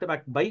there: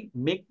 back-to-back buy,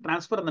 make,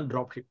 transfer, and then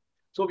drop ship.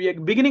 So we are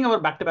beginning our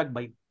back-to-back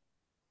buy.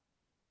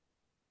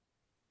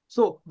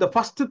 So the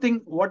first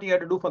thing what you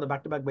have to do for the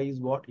back-to-back buy is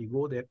what? You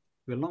go there.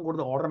 We will now go to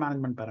the order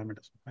management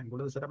parameters. Fine. Go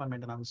to the setup and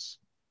maintenance.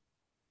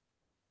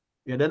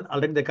 We are done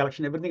already. The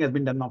collection, everything has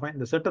been done now. Fine.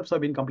 The setups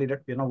have been completed.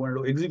 We are now going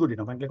to execute it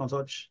now. Fine. Click on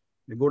search.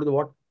 We go to the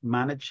what?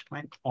 Manage.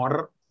 Fine.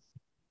 Order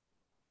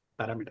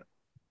parameter.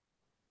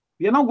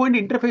 We are now going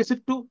to interface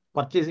it to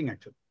purchasing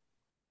actually.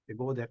 We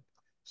go there.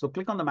 So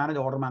click on the manage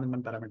order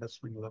management parameters.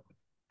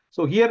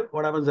 So here,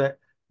 what happens is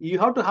you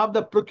have to have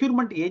the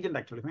procurement agent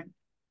actually. Fine.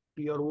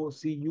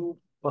 PROCU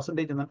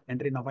percentage and then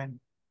enter in a fine.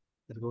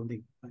 That's the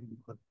only thing.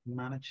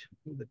 Manage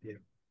the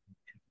here.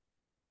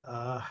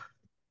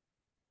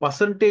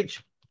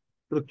 Percentage,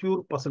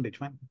 procure percentage.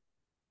 Fine.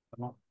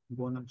 Now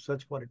go and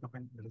search for it.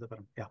 Fine. That is the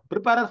parameter. Yeah.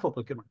 Preparer for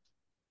procurement.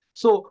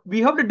 So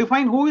we have to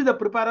define who is the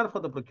preparer for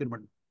the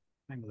procurement.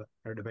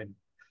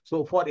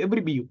 So for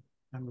every BU,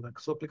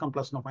 so click on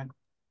plus now. Fine.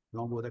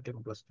 Now go there, click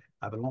on plus.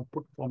 I will now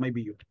put for my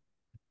BU.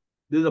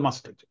 This is a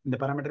must. In the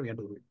parameter we have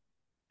to do it.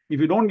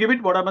 If you don't give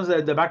it, what happens?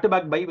 The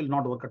back-to-back buy will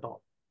not work at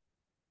all.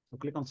 So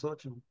click on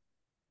search.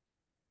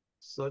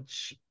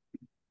 Search.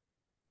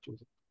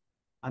 Choose it.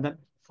 And then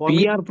for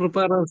PR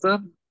preparer, sir.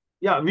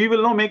 Yeah, we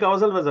will now make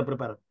ourselves as a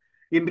preparer.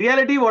 In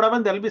reality, what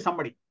happens? There will be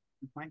somebody.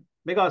 Fine.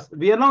 Because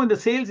we are now in the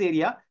sales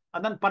area.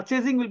 And then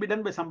purchasing will be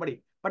done by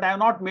somebody. But I have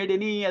not made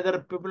any other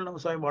people know.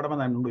 So whatever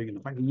I'm doing.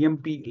 Fine.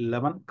 EMP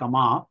 11,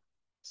 comma,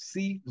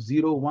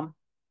 C01,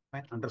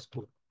 fine,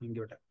 underscore. You can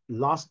give it a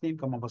last name,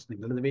 comma, first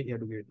name. That is the way you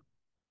have to give it.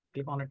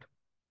 Click on it.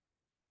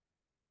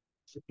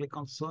 So click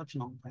on search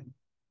now. Fine.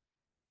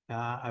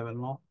 I will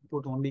now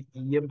put only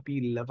EMP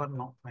 11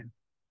 now. Fine.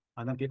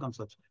 And then click on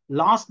search.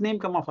 Last name,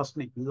 comma, first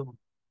name. This is the one.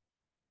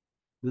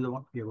 This is the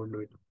one. We are going to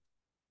do it.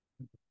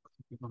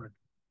 Click on it.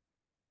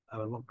 I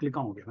will now click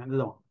on OK. Fine. This is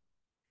the one.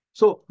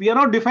 So we are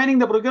not defining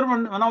the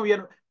procurement. Now we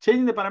are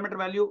changing the parameter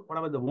value.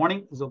 Whatever the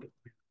warning is okay.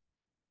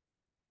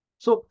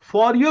 So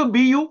for your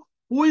BU,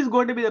 who is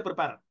going to be the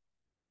preparer?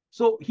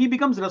 So he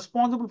becomes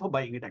responsible for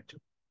buying it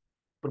actually.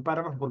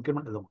 Preparer of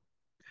procurement is the one.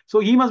 So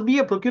he must be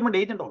a procurement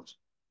agent also.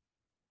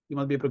 He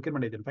must be a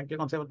procurement agent. Fine. Click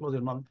on save and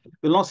close.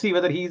 We'll not see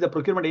whether he is a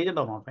procurement agent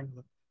or not. Fine.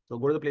 So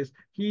go to the place.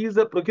 He is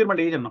a procurement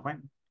agent now.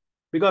 Fine.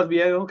 Because we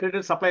have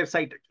created supplier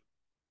site.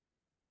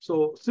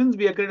 So since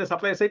we have created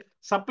a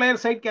supplier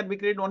site can be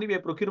created only by a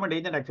procurement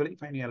agent actually.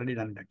 Fine, we already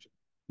done it actually.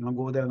 Now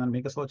go there and then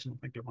make a search.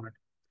 Click on it.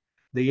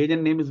 The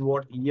agent name is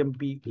what?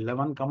 EMP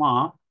 11,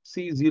 comma,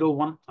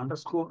 C01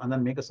 underscore and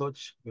then make a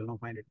search. You'll now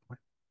find it.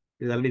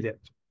 It's already there.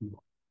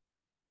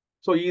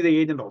 So he is the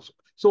agent also.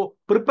 So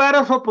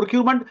preparer for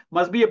procurement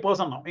must be a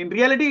person now. In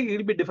reality, it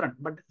will be different.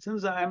 But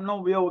since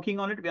we are working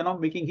on it, we are now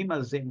making him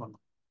as the same one.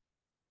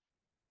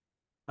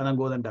 And then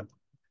go then done.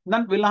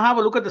 Then we'll now have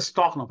a look at the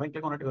stock now. If I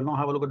click on it, we'll now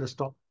have a look at the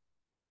stock.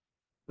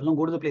 We'll now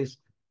go to the place.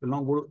 We'll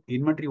now go to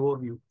inventory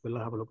overview. We'll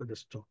have a look at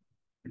this stock.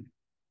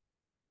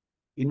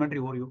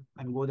 Inventory overview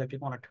and go there,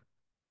 click on it.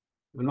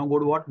 We'll now go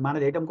to what?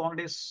 Manage item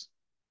quantities.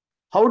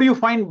 How do you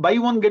find buy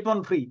one, get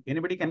one free?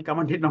 Anybody can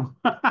comment it now.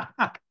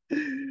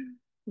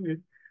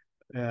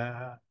 This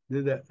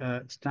is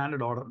the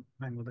standard order.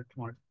 I'll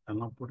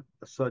now put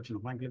a search. Now,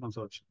 click on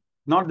search.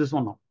 Not this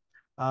one now.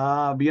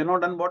 We are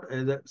not done what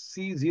is the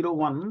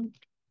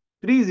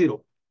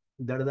C0130.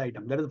 That is the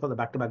item. That is for the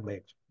back-to-back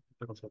buy.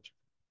 Click on search.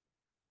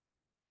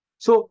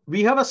 So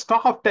we have a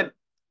stock of 10.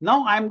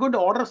 Now I'm going to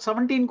order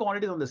 17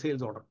 quantities on the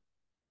sales order.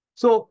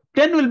 So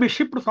 10 will be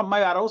shipped from my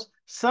warehouse.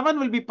 7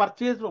 will be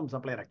purchased from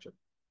supplier actually.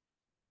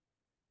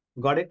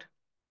 Got it?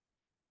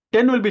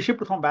 10 will be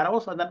shipped from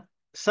warehouse and then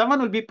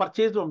 7 will be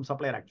purchased from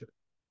supplier actually.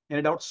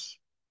 Any doubts?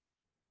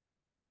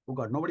 Oh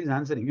God, nobody's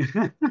answering.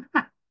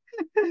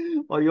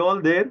 Are you all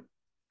there?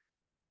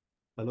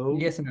 Hello?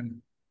 Yes, Nana.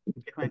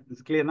 Okay, fine.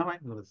 It's clear now.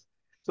 Fine.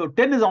 So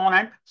 10 is on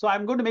hand. So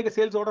I'm going to make a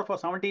sales order for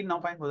 17 now.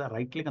 Fine.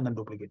 Right click and then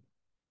duplicate.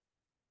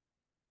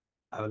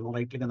 I will now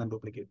right click and then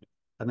duplicate.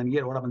 And then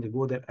here, what happens? You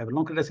go there. I will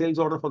now create a sales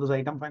order for this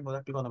item. Fine.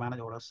 Click on the manage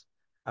orders.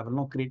 I will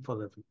now create for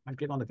that. And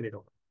click on the create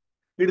order.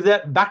 It is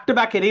a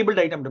back-to-back enabled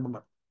item,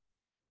 remember.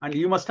 And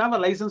you must have a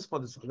license for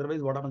this.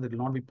 Otherwise, what happens? It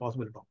will not be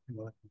possible to talk.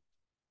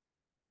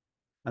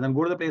 And then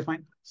go to the place,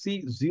 fine.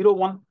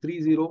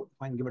 C0130,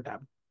 fine, give a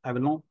tab. I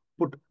will now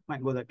put,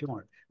 fine, go there, click on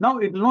it. Now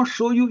it will not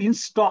show you in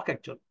stock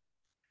actually.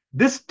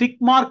 This tick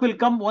mark will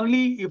come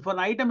only if an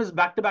item is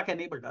back-to-back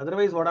enabled.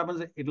 Otherwise, what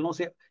happens? It will not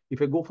say,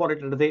 if I go for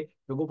it, let's say, if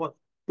you go for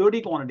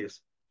 30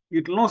 quantities,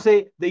 it will not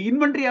say the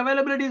inventory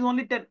availability is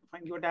only 10.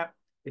 Fine, give a tab.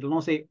 It will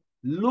not say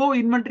low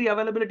inventory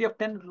availability of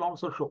 10, it will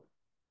also show.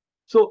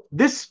 So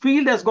this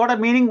field has got a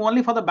meaning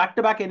only for the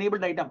back-to-back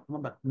enabled item.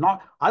 Remember,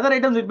 not other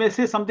items, it may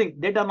say something,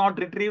 data not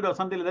retrieved or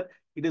something like that.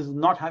 It is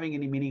not having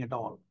any meaning at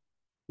all.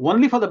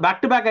 Only for the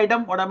back-to-back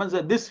item, what happens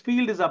is this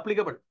field is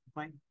applicable.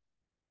 Fine.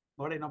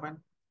 Got it now, fine.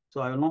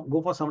 So I will now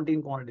go for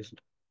 17 quantities.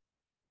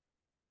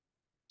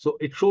 So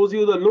it shows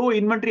you the low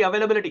inventory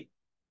availability.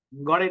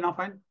 Got it now,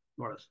 fine.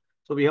 Got it.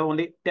 So we have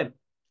only 10.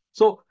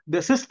 So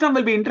the system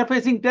will be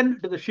interfacing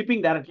 10 to the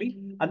shipping directly.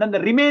 And then the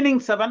remaining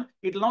 7,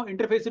 it will now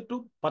interface it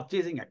to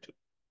purchasing actually.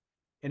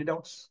 Any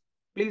doubts?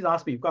 Please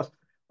ask me, because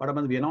what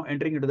happens? We are now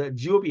entering into the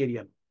GOP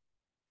area.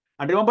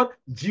 And remember,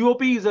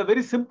 GOP is a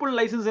very simple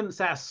license in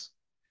SaaS.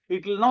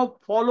 It will now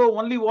follow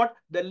only what?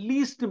 The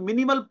least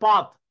minimal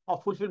path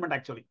of fulfillment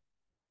actually.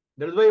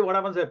 That is why what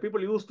happens is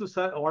people used to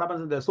say, what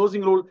happens in the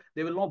sourcing rule,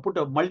 they will now put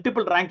a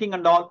multiple ranking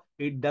and all.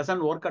 It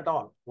doesn't work at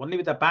all. Only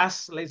with a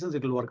pass license,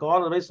 it will work.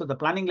 Otherwise, with the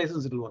planning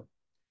license, it will work.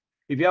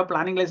 If you have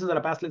planning license or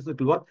a pass license,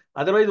 it will work.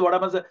 Otherwise, what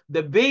happens?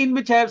 The way in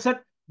which I have said,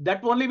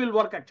 that only will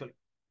work actually.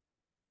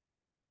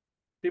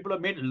 People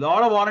have made a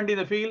lot of R&D in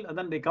the field and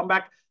then they come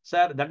back,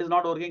 sir, that is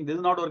not working. This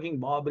is not working.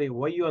 Bobby,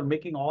 why you are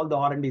making all the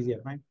R&Ds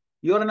here? Right?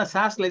 You are in a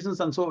SaaS license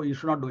and so you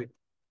should not do it.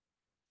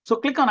 So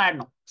click on add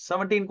now.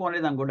 17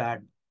 quantities I'm going to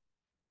add.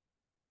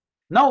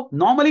 Now,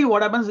 normally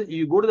what happens,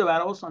 you go to the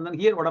warehouse and then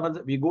here what happens,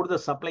 we go to the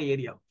supply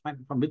area, right?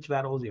 From which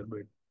warehouse you are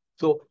doing.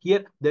 So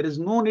here, there is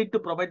no need to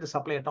provide the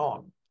supply at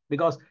all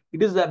because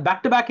it is a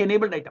back-to-back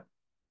enabled item.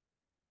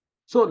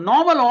 So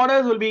normal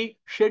orders will be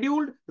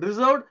scheduled,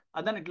 reserved,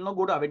 and then it will not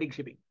go to awaiting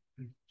shipping.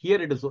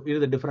 Here it is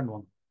a different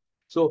one.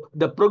 So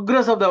the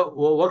progress of the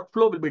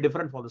workflow will be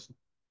different for this.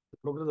 The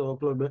progress of the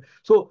workflow will be,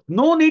 so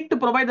no need to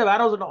provide the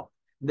warehouse at all.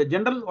 The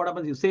general, what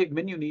happens, you say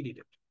when you need it.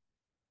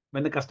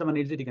 When the customer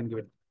needs it, you can give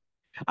it.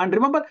 And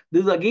remember,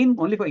 this is again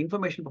only for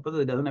information purposes.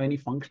 It doesn't have any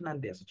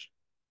functionality as such.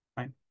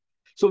 Right?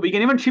 So we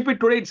can even ship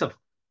it today itself.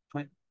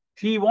 Right?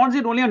 He wants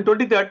it only on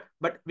 23rd,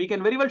 but we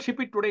can very well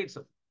ship it today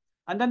itself.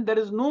 And then there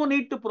is no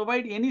need to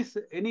provide any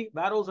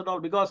warehouse at all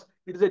because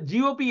it is a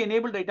GOP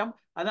enabled item.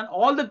 And then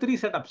all the 3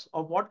 setups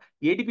of what?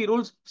 ATP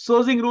rules,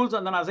 sourcing rules,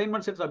 and then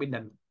assignment sets have been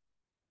done.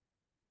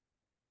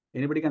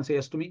 Anybody can say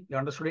yes to me? You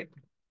understood it?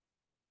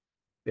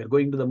 We are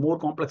going to the more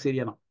complex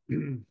area now.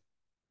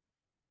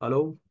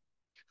 Hello?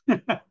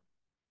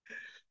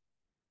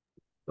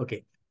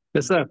 Okay.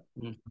 Yes, sir.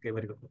 Okay,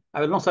 very good.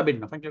 I will not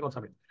submit now. Click on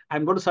submit.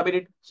 I'm going to submit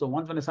it. So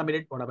once when I submit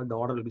it, whatever the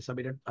order will be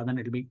submitted, and then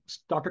it will be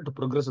started to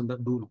progress in the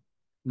do now.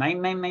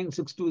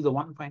 99962 is the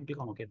one. Fine, click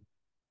on OK.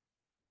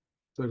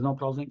 So it's no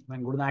processing.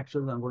 Then go to the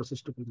actions and go to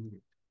system.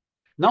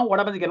 Now what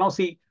happens? You can now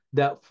see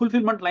the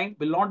fulfillment line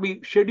will not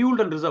be scheduled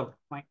and reserved.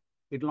 Fine.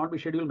 It will not be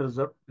scheduled and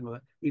reserved.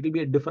 It will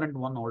be a different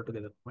one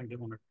altogether. Fine,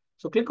 click on it.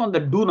 So click on the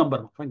do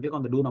number. Fine, click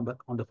on the do number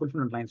on the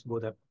fulfillment lines. Go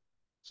there.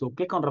 So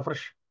click on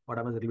refresh. What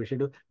happens? It will be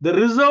scheduled. The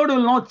reserved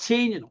will not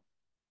change. You know.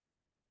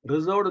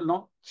 Reserved will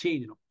not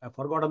change. You know. I've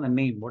forgotten the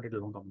name. What it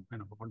will come.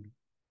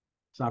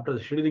 So after the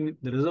scheduling,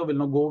 the reserve will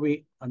not go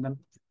away, and then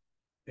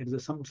it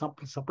is some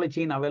supply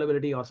chain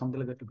availability or something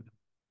like that.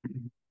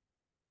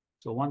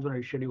 So once when it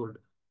is scheduled,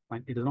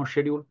 fine, it is not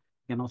scheduled.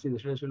 You can now see the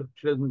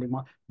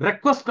schedule.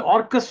 Request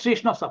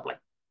orchestration of supply.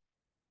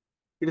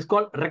 It is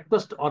called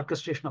request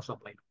orchestration of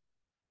supply.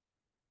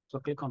 So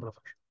click on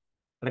refresh.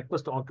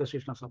 Request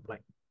orchestration of supply.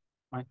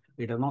 Right?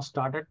 It has not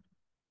started.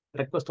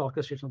 Request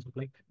orchestration of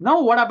supply.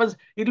 Now what happens?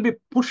 It will be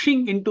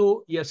pushing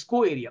into a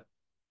SCO area.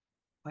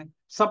 Fine.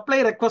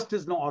 Supply request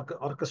is now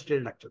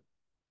orchestrated actually.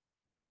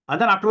 And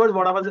then afterwards,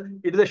 what happens?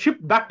 It is a ship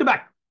back to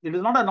back. It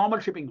is not a normal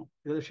shipping now.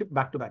 It is a ship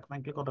back to back.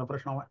 Fine. Click on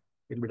refresh now.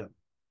 It will be done.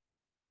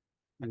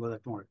 And go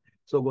that tomorrow.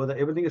 So go there.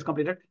 Everything is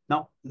completed.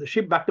 Now the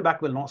ship back to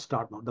back will not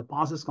start now. The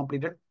pass is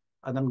completed.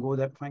 And then go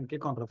there. Fine.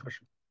 Click on refresh.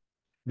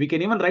 We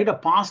can even write a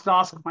pass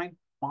task. Fine.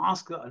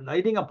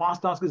 Writing a pass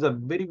task is a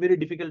very, very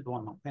difficult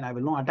one now. And I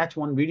will not attach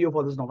one video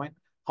for this now. Fine.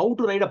 How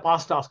to write a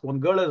pass task. One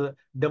girl has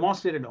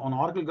demonstrated, on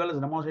Oracle girl has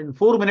demonstrated in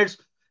 4 minutes.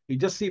 You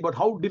just see about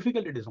how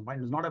difficult it is.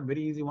 Fine. It's not a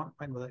very easy one.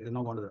 Fine. It's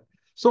not going to that.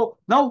 So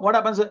now what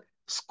happens?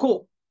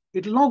 Scope.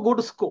 It will now go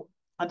to scope.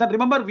 And then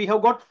remember, we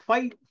have got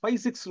five,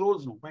 6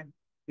 rows now. Fine.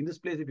 In this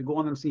place, if you go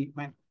on and see,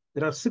 fine,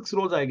 there are 6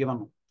 rows I have given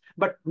now.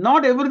 But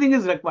not everything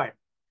is required.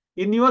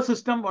 In your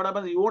system, what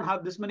happens? You won't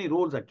have this many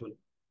rows actually.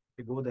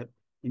 You go there.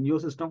 In your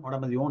system, what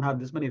happens? You won't have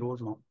this many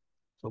rows now.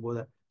 So go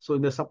there. So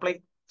in the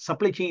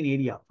supply chain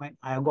area, fine,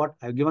 I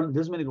have given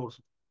this many rows.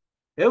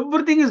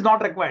 Everything is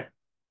not required.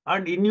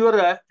 And in your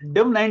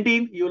Dev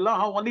 19, you will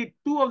have only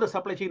 2 of the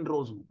supply chain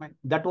rows. Fine.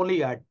 That only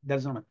you add.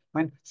 That's not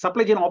fine.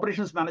 Supply chain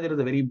operations manager is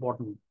a very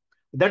important one.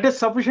 That is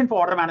sufficient for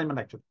order management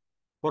actually.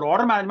 For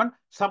order management,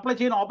 supply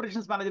chain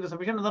operations manager is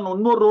sufficient, and then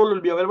one more role will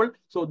be available.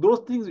 So those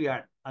things we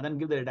add and then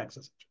give the data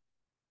access.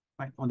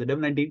 Fine. On the Dev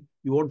 19,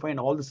 you won't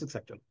find all the 6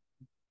 actually.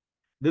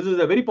 This is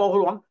a very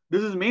powerful one.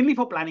 This is mainly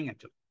for planning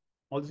actually.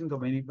 All these things are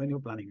mainly for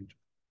planning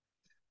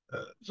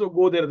actually. So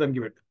go there, then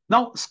give it.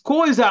 Now,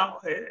 SCO is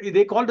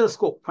they call it a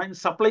SCO. Fine.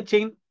 Supply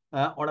chain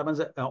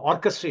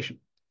orchestration.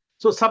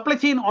 So supply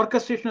chain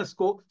orchestration is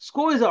SCO.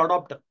 SCO is an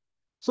adapter.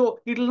 So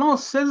it will now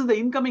sense the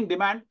incoming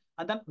demand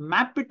and then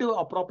map it to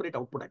appropriate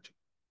output actually.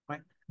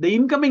 Right? The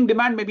incoming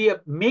demand may be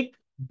a make,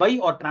 buy,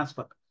 or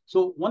transfer.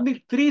 So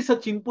only 3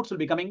 such inputs will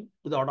be coming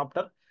to the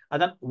adapter.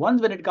 And then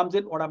once when it comes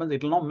in, what happens?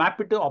 It will now map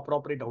it to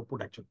appropriate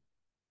output actually.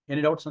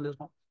 Any doubts on this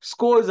one?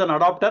 SCO is an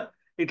adapter.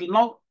 It will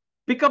now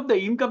pick up the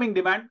incoming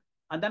demand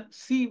and then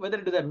see whether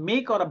it is a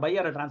make or a buy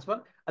or a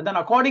transfer. And then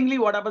accordingly,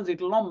 what happens?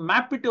 It will now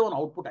map it to an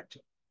output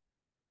actually.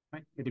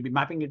 Right? It will be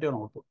mapping it to an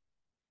output.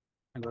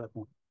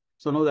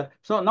 So know that.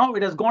 So now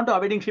it has gone to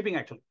awaiting shipping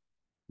actually.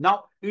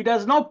 Now it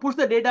has now pushed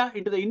the data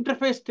into the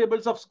interface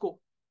tables of SCO.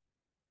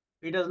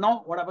 It has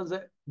now, what happens?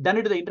 Done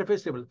it to the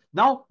interface table.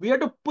 Now we have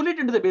to pull it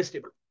into the base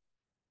table.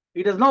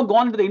 It has now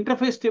gone into the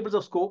interface tables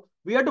of SCO.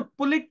 We have to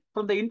pull it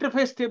from the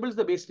interface tables to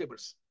the base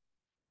tables.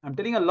 I'm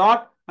telling a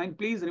lot. Fine,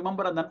 please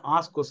remember and then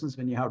ask questions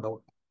when you have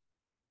doubt.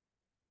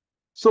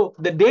 So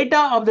the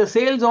data of the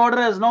sales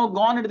order has now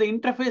gone into the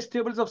interface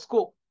tables of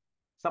SCO,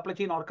 supply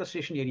chain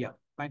orchestration area.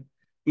 Fine.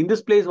 In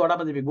this place, what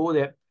happens if you go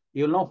there?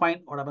 You will now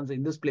find what happens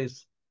in this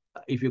place.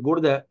 If you go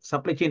to the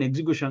supply chain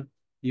execution,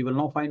 you will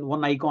now find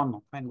one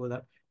icon. Fine, go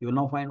there. You will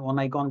now find one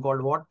icon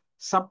called what?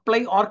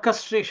 Supply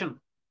orchestration.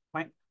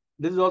 Fine.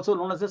 This is also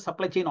known as a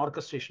supply chain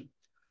orchestration.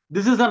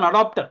 This is an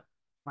adapter.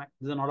 Fine.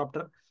 This is an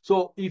adapter.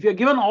 So if you're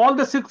given all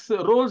the 6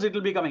 roles, it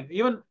will be coming.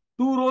 Even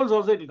 2 roles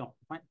also it will come.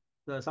 Fine.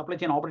 The supply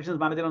chain operations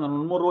manager and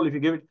one more role, if you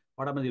give it,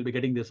 what happens? You'll be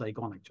getting this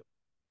icon actually.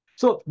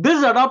 So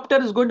this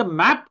adapter is going to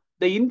map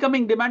the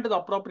incoming demand to the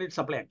appropriate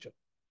supply actually.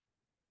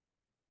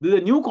 This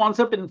is a new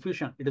concept in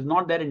Fusion. It is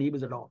not there in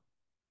EBIS at all.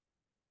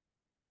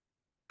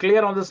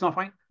 Clear on this now?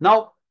 Fine.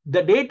 Now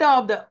the data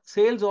of the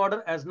sales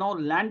order has now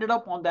landed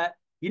up on the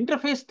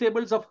interface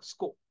tables of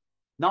SCO.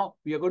 Now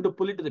we are going to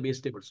pull it to the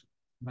base tables.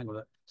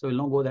 So we'll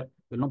now go there.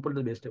 We'll now pull it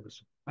to the base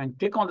tables. And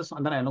click on this,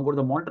 and then I'll now go to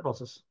the monitor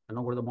process. I'll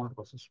now go to the monitor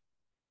process.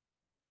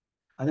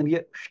 And then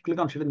here, click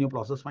on Schedule New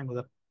Process. Fine with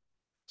that.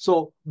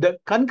 So the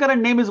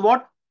concurrent name is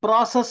what?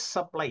 Process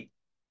supply.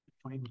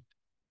 Fine.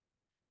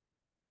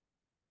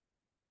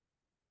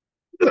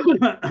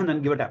 And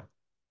then give a tab.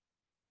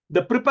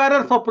 The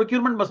preparer for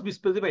procurement must be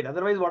specified.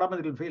 Otherwise, what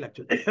happens? It will fail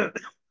actually.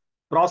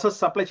 Process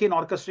supply chain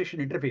orchestration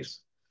interface.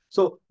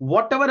 So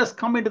whatever has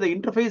come into the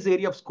interface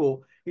area of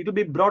SCO, it will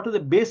be brought to the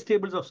base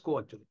tables of SCO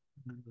actually.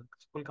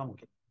 Will come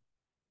okay.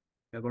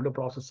 We are going to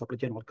process supply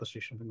chain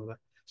orchestration.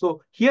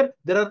 So here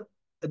there are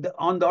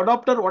on the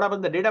adapter, what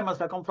happens? The data must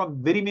have come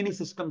from very many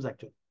systems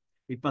actually.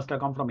 It must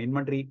have come from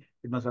inventory.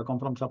 It must have come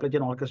from supply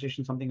chain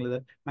orchestration, something like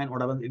that. And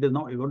what happens? It is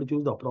now you're going to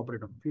choose the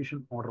appropriate one.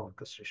 Fusion order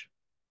orchestration.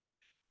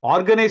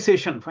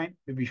 Organization, fine.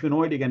 If you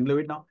know it, you can leave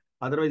it now.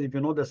 Otherwise, if you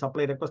know the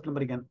supply request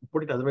number, you can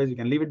put it. Otherwise, you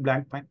can leave it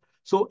blank, fine.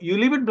 So you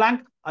leave it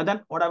blank, and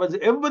then what happens?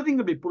 Everything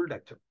will be pulled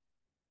actually.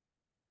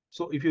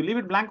 So if you leave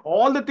it blank,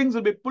 all the things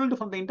will be pulled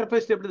from the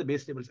interface table to the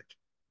base table section.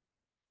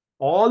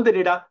 All the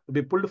data will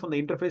be pulled from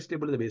the interface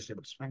table to the base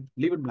tables. Fine.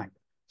 Leave it blank.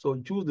 So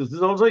choose this.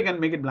 This also you can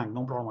make it blank,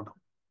 no problem at all.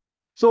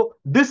 So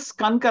this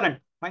concurrent,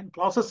 fine,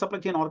 process supply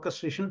chain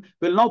orchestration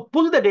will now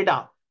pull the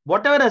data,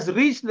 whatever has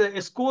reached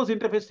the SCO's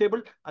interface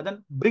table, and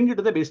then bring it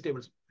to the base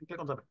tables. Click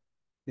on submit.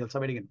 You'll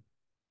submit again.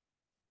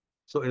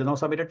 So it is now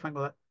submitted. Fine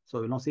for that. So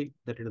we'll now see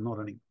that it is now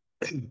running.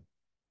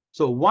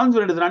 So once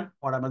when it is run,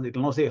 what happens? It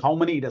will now say how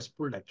many it has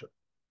pulled actually.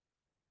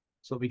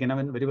 So we can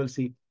very well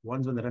see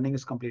once when the running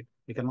is complete,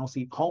 we can now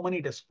see how many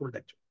it has pulled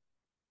actually.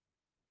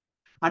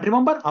 And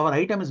remember, our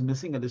item is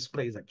missing a list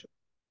price actually.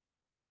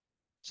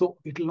 So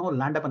it will now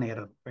land up an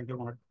error.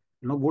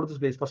 Go to this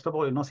place. First of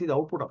all, see the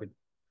output of it.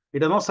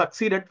 It has not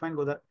succeeded. Fine,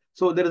 go there.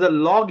 So there is a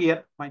log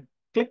here. Fine.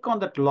 Click on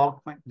that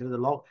log. Fine. There is a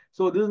log.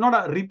 So this is not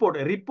a report.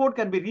 A report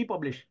can be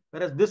republished.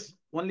 Whereas this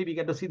only we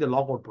get to see the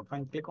log output.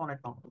 Fine. Click on it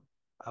now.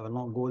 I will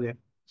not go there.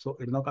 So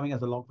it is now coming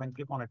as a log. Fine.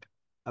 Click on it.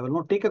 I will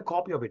not take a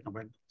copy of it now.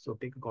 Fine. So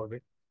take a copy of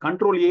it.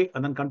 Control A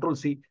and then Control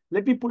C.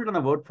 Let me put it on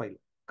a Word file.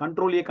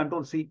 Control A,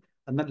 Control C,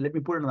 and then let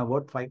me put it on a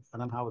Word file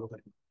and then have a look at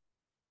it.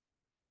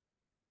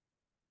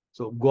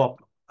 So go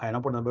up. I now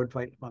put on a Word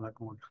file on that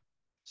one.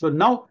 So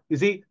now you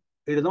see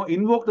it is now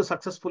invoked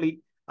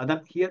successfully. And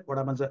then here what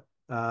happens?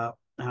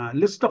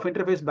 List of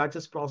interface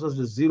batches processed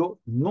is 0.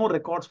 No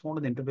records found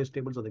in the interface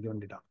tables of the given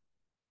data.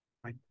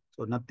 Right.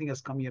 So nothing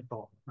has come here at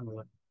all.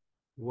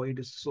 Why it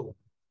is so?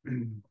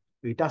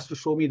 It has to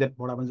show me that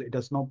what happens. It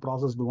has now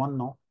processed 1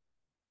 now.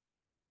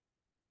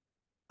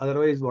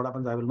 Otherwise, what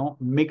happens? I will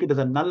not make it as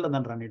a null and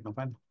then run it now.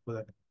 Fine.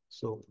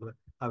 So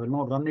I will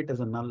not run it as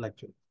a null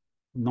actually.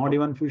 Not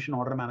even Fusion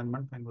order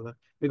management. Fine.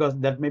 Because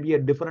that may be a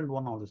different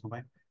one also.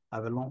 Fine. I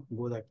will not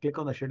go there. Click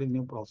on the schedule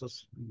new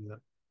process.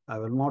 I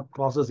will not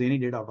process any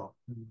data at all.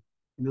 In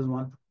this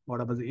one,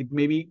 what happens? It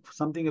may be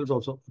something else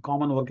also,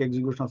 common work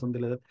execution or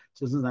something like that.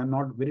 So since I'm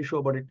not very sure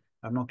about it,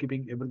 I'm not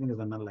keeping everything as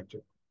a null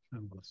actually.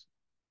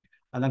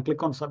 And then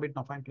click on submit.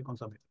 Now fine, click on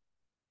submit.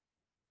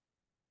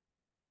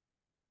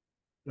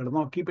 Let us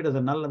now keep it as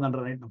a null and then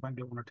run it. Now fine,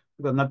 click on it.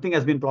 Because nothing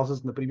has been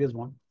processed in the previous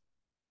one.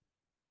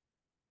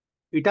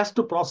 It has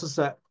to process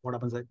what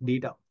happens?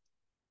 Data,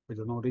 which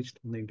is now reached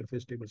in the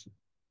interface tables.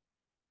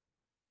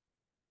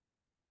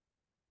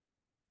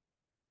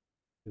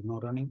 It's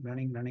now running.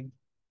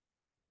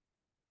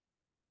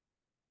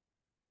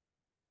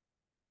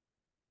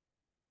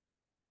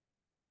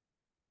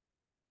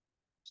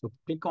 So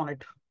click on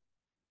it.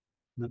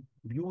 Then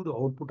view the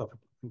output of it.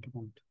 Click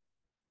on it.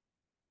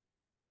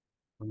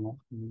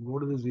 Go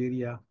to this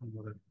area.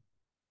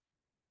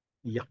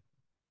 Yeah.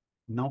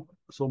 Now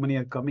so many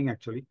are coming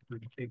actually.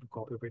 Let me take a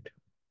copy of it.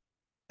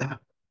 I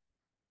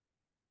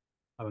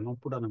will now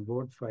put on a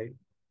Word file.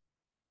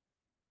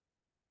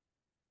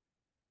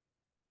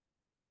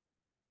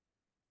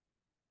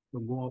 So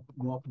go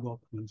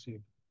up and see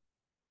it.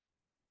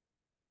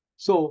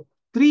 So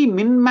 3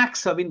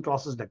 min-max have been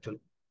processed actually.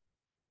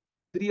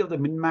 3 of the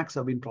min-max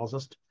have been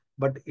processed,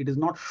 but it is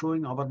not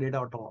showing our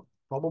data at all.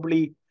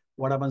 Probably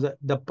what happens,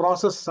 the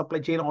process supply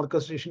chain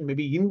orchestration may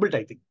be inbuilt,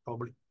 I think,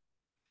 probably.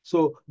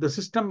 So the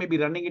system may be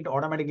running it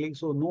automatically.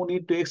 So no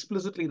need to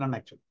explicitly run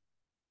actually.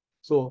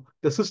 So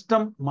the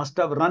system must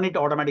have run it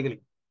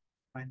automatically.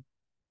 Fine.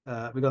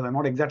 Because I'm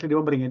not exactly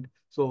remembering it.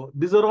 So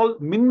these are all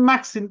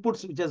min-max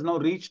inputs which has now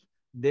reached.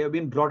 They have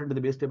been brought into the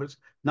base tables.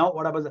 Now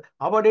what happens?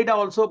 Our data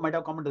also might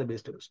have come into the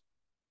base tables.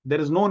 There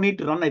is no need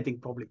to run, I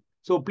think, probably.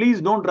 So please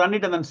don't run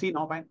it and then see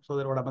now fine. So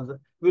that what happens?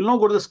 We'll now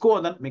go to the score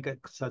and then make a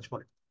search for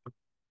it.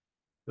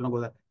 We'll not go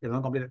there. It will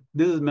not complete it.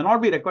 This may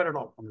not be required at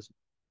all on this.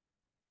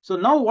 So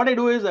now what I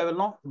do is I will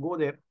now go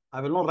there.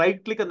 I will now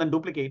right click and then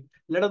duplicate.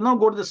 Let us now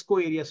go to the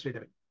score area straight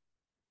away.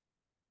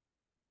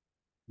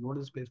 Go to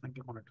this place and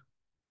click on it.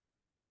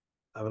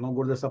 I will now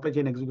go to the supply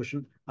chain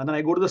execution and then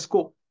I go to the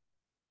scope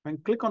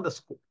and click on the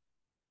scope.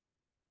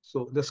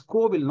 So the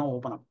scope will now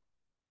open up.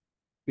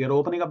 We are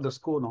opening up the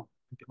scope now.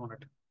 Click on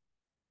it.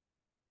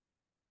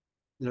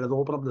 Let us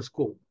open up the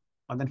scope.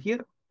 And then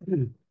here.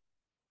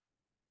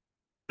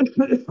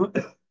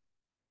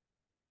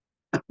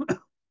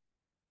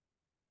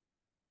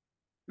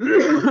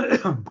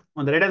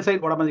 On the right hand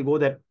side, what happens? You go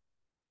there.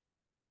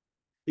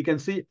 You can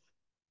see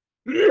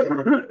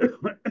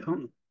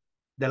the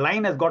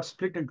line has got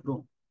split into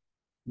two.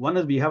 One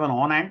is we have an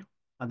on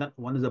and then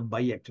one is a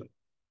buy actually.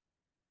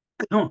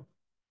 So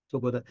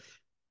go there.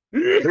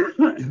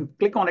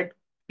 Click on it.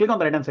 Click on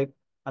the right hand side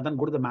and then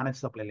go to the manage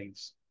supply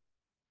lanes.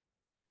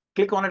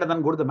 Click on it and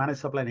then go to the manage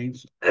supply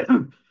lanes.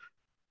 And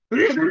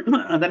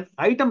then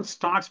item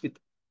starts with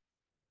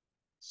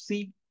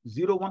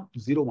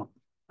C0101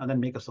 and then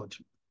make a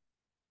search.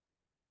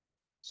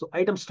 So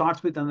item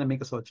starts with and then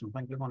make a search.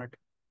 Fine, click on it.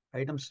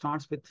 Item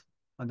starts with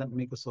and then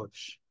make a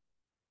search.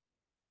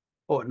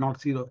 Oh,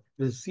 not 0.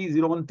 It is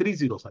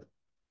C0130. Sorry.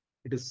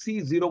 It is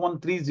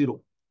C0130.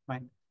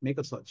 Fine. Make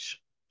a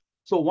search.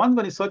 So once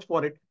when you search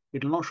for it,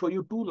 it will now show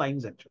you 2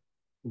 lines actually.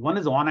 One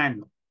is on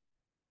and.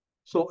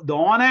 So the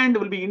on and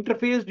will be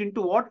interfaced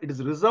into what? It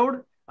is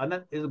reserved and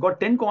then it's got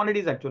 10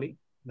 quantities actually.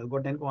 It's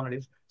got 10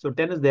 quantities. So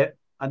 10 is there.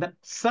 And then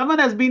 7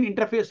 has to be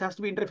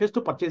interfaced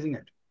to purchasing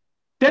it.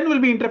 10 will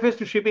be interfaced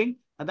to shipping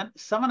and then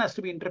 7 has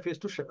to be interfaced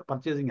to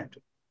purchasing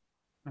actually.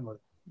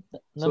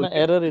 No,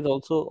 error is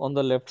also on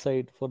the left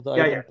side for the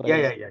item price.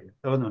 Yeah.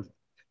 That was one.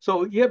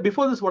 So here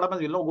before this, what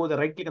happens? We'll now go the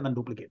right click and then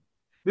duplicate.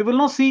 We will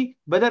now see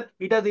whether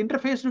it has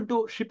interfaced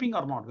into shipping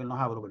or not. We'll now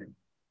have a look at it.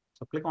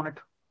 So click on it.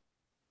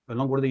 We'll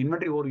now go to the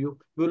inventory overview.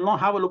 We will now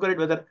have a look at it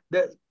whether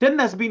the 10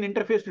 has been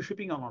interfaced to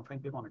shipping or not.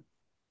 Fine, click on it.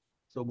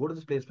 So go to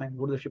this place, fine.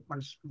 Go to the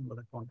shipments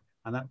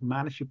and then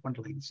manage shipment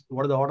lines.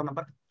 What is the order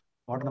number?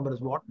 Order number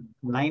is what?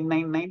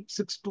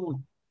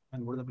 99962.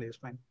 And go to the place,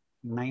 fine.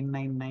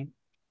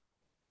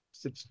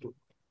 99962.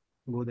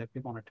 Go there,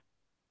 click on it.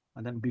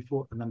 And then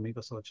before, and then make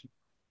a search.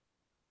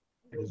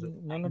 It is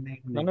None of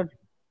 999.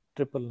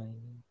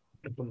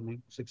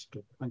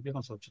 99962. And click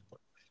on search for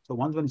it. So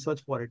once when you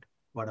search for it,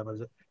 whatever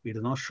it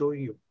is not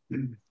showing you.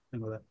 You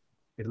know that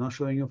it is not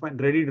showing you fine,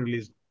 ready to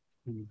release.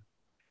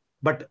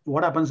 But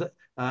what happens,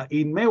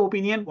 in my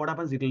opinion, what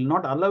happens, it will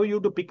not allow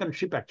you to pick and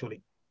ship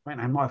actually. Fine,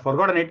 I've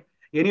forgotten it.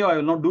 Anyhow, I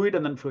will not do it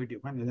and then show it to you.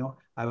 Fine,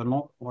 I will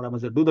not, what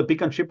happens, do the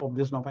pick and ship of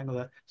this now. Fine,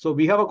 that. So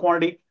we have a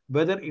quantity,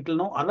 whether it will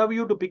not allow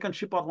you to pick and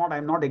ship or not,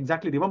 I'm not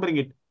exactly remembering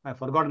it. I've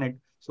forgotten it.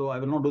 So I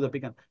will not do the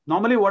pick and.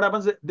 Normally, what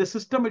happens, the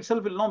system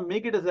itself will not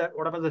make it as a,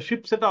 what happens, a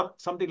ship set or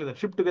something like that,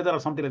 ship together or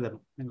something like that.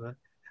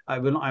 I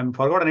will not, I'm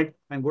forgotten it,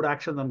 and go to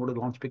action, then go to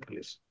launch pick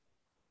release.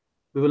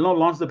 We will not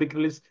launch the pick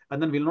release, and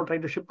then we'll not try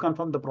to ship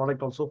confirm the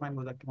product also. Fine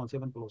with that. On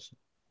save and close.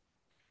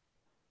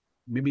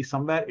 Maybe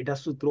somewhere it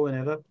has to throw an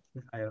error.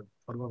 I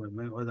forgot.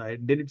 I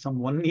did it some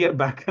 1 year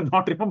back and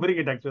not remembering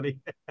it actually.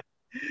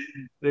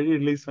 Ready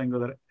release. Fine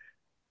with that.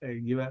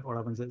 Give what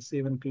happens.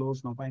 Save and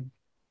close. Now fine.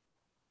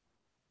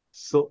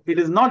 So it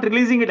is not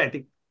releasing it. I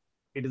think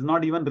it is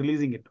not even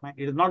releasing it. Fine.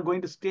 It is not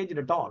going to stage it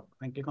at all.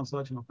 Fine. Click on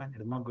search. Now fine.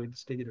 It is not going to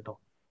stage it at all.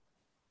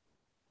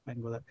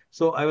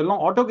 So I will not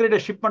auto create a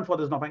shipment for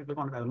this now. Fine, click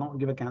on it. I will not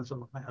give a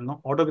cancel. I will not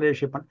auto create a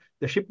shipment.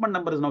 The shipment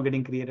number is now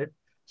getting created.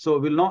 So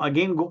we'll now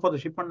again go for the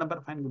shipment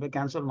number. Fine, give a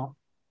cancel now.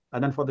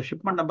 And then for the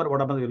shipment number, what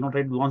happens? We'll not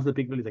try to launch the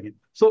pick release again.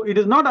 So it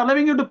is not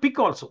allowing you to pick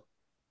also.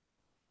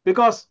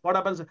 Because what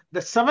happens?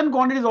 The 7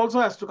 quantities also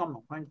has to come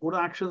now. Fine, go to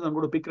actions and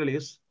go to pick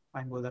release.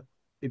 Fine, go there.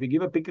 If you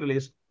give a pick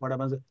release, what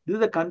happens? This is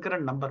the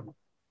concurrent number.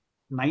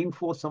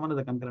 947 is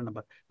the concurrent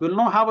number. We will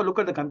now have a look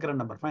at the concurrent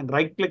number. Fine,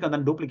 right click and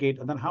then duplicate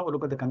and then have a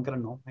look at the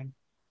concurrent now. Fine.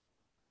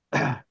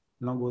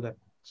 Now go there.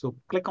 So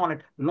click on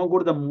it. Now go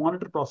to the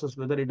monitor process,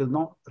 whether it is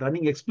not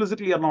running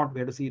explicitly or not. We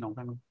have to see now.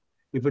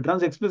 If it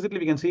runs explicitly,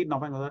 we can see it now.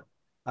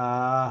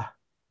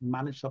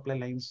 Manage supply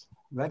lines.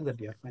 Where is that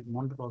here?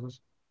 Monitor process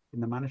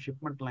in the manage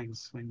shipment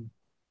lines.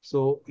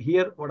 So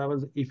here, what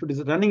happens? If it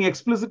is running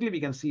explicitly, we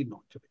can see it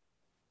now. Actually.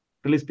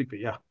 Release pick.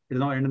 Yeah, it is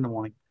now end in the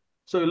morning.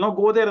 So you'll now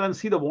go there and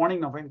see the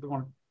warning now. Fine, click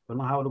on it. We'll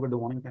now have a look at the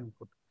warning.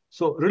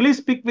 So release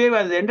pick wave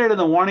has entered in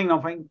the warning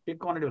now. Fine,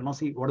 click on it. You'll now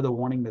see what is the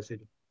warning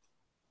message.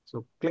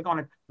 So click on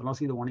it. You'll now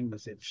see the warning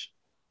message.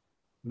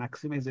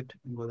 Maximize it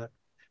and go there.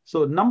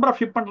 So number of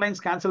shipment lines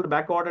cancelled,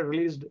 back order,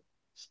 released,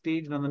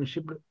 staged, and then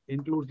shipped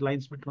includes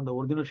lines from the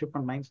original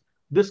shipment lines.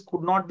 This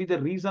could not be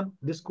the reason.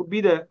 This could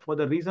be the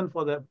reason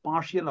for the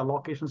partial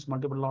allocations,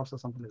 multiple lots or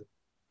something like that.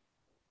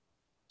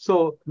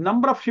 So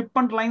number of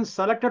shipment lines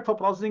selected for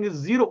processing is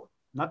 0.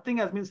 Nothing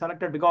has been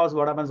selected because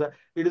what happens?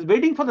 It is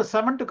waiting for the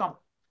 7 to come.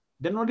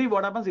 Then only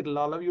what happens? It will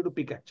allow you to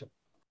pick actually.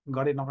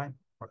 Got it now? Fine.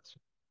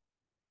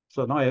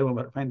 So now I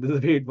remember. Fine. This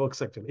is the way it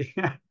works actually.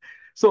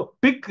 So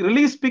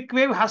release pick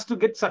wave has to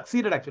get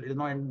succeeded actually. It is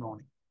not end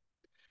morning.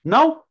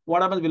 Now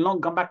what happens? We'll now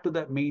come back to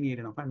the main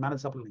area now. Fine.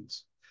 Manage supply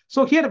lines.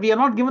 So here we are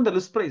not given the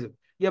list price.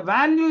 A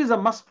value is a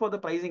must for the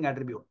pricing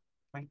attribute.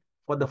 Fine.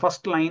 For the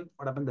first line,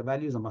 what happens? The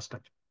value is a must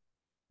actually.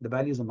 The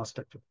value is a must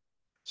actually.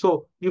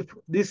 So if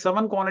these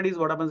 7 quantities,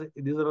 what happens?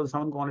 These are the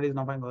 7 quantities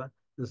now. Fine.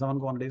 The 7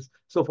 quantities.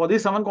 So for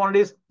these 7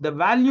 quantities, the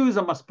value is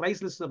a must.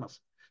 Price list is a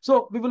must.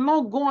 So we will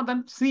now go and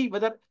then see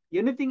whether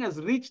anything has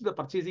reached the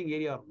purchasing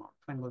area or not.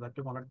 Fine. Go there.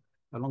 Click on it.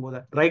 I will not go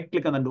there. Right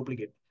click and then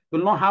duplicate.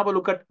 We'll now have a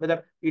look at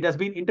whether it has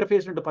been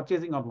interfaced into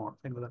purchasing or not.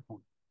 Fine. Go there.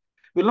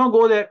 We'll now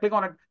go there. Click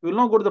on it. We'll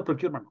now go to the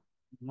procurement.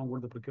 We'll now go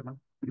to the procurement.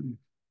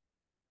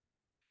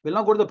 We'll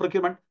now go to the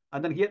procurement.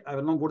 And then here, I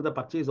will now go to the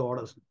purchase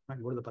orders.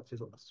 Fine. Go to the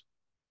purchase orders.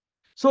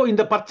 So in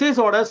the purchase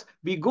orders,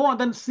 we go and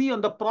then see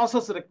on the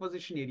process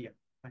requisition area.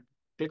 Fine.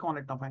 Click on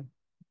it now. Fine.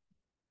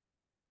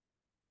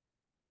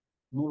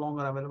 No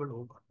longer available.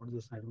 Oh God, what is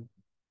this? I don't know.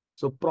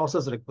 So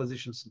process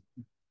requisitions.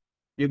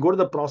 You go to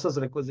the process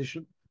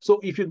requisition. So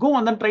if you go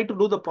and then try to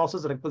do the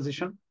process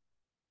requisition,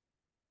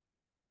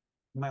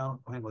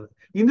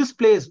 in this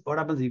place, what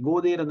happens? You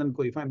go there and then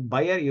go. If I'm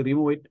buyer, you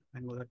remove it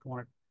and go there,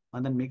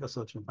 and then make a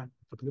search. Fine.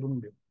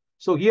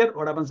 So here,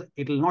 what happens?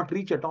 It will not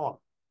reach at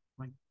all.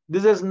 Fine.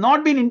 This has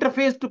not been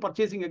interfaced to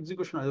purchasing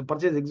execution,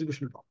 purchase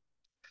execution at all.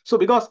 So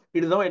because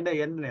it is now an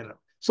error.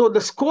 So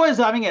the score is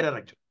having error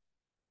actually.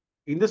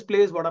 In this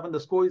place, what happened? The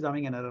score is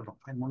having an error.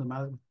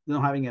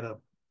 Having error.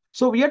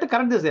 So we have to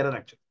correct this error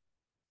actually.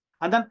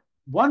 And then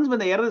once when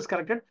the error is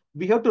corrected,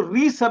 we have to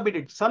resubmit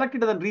it, select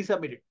it and then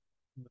resubmit it.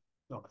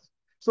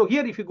 So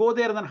here, if you go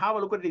there and then have a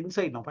look at it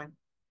inside now, fine.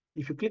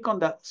 If you click on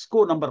the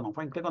score number now,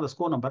 fine, click on the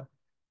score number.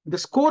 The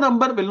score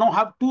number will now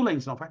have 2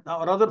 lines now, fine,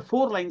 or rather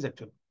 4 lines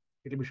actually.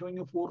 It will be showing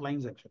you 4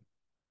 lines actually.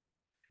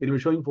 It will be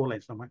showing 4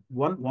 lines now, fine.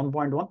 1,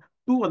 1.1,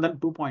 2, and then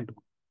 2.1.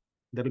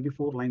 There will be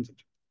 4 lines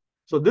actually.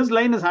 So this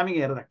line is having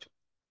error actually.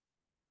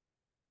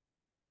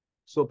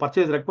 So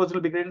purchase request will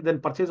be created, then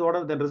purchase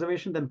order, then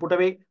reservation, then put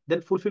away,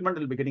 then fulfillment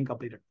will be getting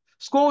completed.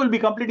 SCO will be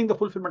completing the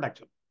fulfillment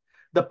actually.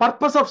 The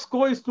purpose of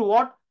SCO is to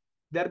what?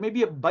 There may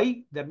be a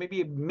buy, there may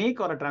be a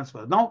make or a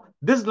transfer. Now,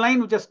 this line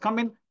which has come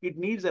in, it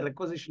needs a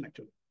requisition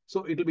actually.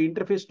 So it will be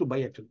interfaced to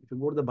buy actually. If you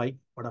go to the buy,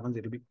 what happens?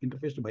 It will be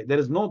interfaced to buy. There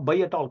is no buy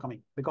at all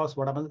coming because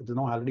what happens? It is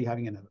now already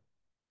having an error.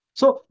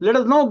 So let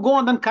us now go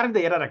and then correct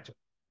the error actually.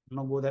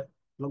 Now go there.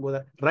 Don't go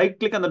there. Right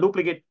click on the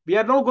duplicate. We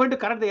are now going to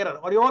correct the error.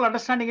 Are you all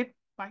understanding it?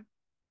 Fine.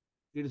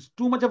 It is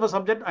too much of a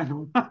subject. I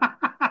know.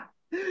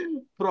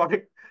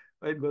 Product.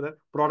 Right, go there.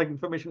 Product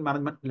information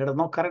management. Let us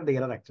now correct the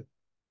error actually.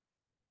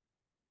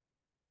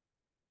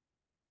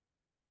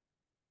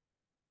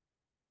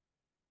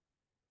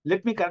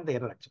 Let me correct the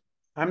error actually.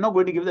 I'm not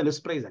going to give the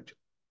list price actually.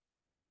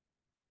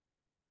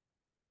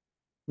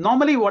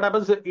 Normally, what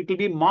happens, it will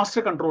be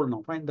master control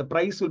now. Fine. The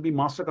price will be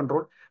master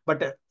control.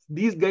 But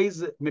these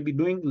guys may be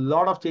doing a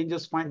lot of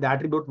changes. Fine. The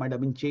attribute might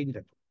have been changed.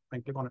 Actually.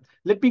 Fine. Click on it.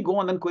 Let me go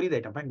and then query the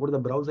item. Fine. Go to the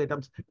browse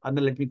items and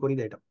then let me query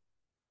the item.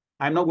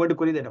 I'm not going to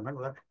query the item.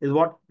 Fine. Is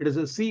what? It is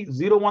a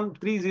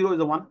C0130 is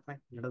the one. Fine.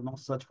 Let us now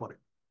search for it.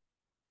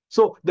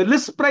 So the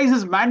list price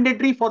is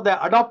mandatory for the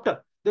adopter,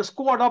 the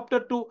SCO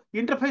adopter to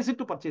interface it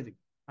to purchasing.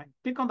 Fine.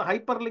 Click on the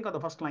hyperlink on the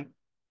first line.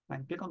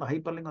 Fine. Click on the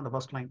hyperlink on the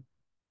first line.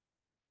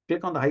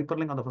 Click on the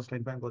hyperlink on the first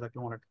line. Fine. Go there.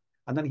 Click on it.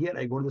 And then here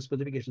I go to the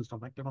specifications. Now,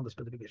 click on the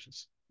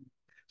specifications.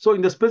 So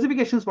in the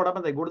specifications, what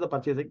happens? I go to the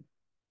purchasing.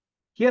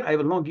 Here I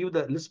will now give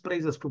the list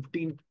price as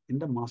 15 in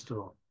the master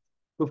order.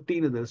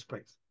 15 is the list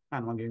price.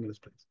 And I'm giving the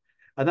list price.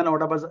 And then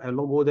what happens? I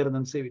will now go there and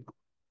then save it.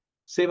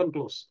 Save and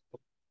close.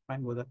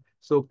 Fine, go there.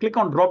 So click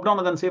on drop down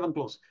and then save and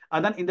close.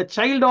 And then in the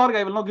child org,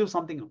 I will now give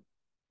something now.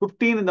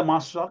 15 in the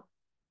master org.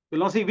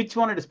 We'll now see which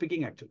one it is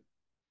picking actually.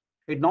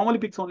 It normally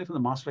picks only from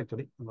the master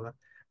actually.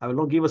 I will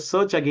now give a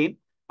search again.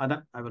 And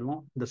then I will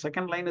know the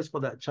second line is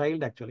for the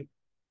child actually.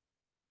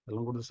 I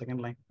will go to the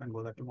second line and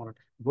go back to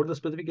monitor. Go to the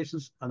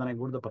specifications and then I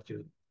go to the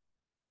purchasing.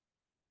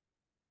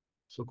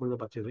 So go to the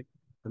purchasing.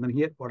 And then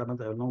here, what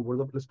happens? I will now go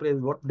to the list price.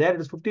 What there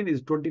it is 15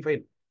 is 25.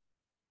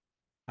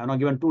 I have now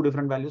given two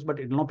different values, but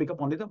it will not pick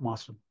up only the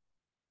master.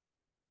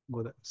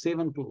 Go there. Save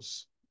and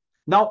close.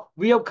 Now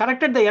we have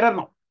corrected the error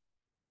now.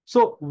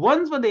 So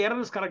once when the error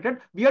is corrected,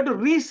 we have to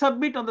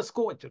resubmit on the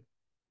SCO actually.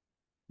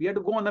 We have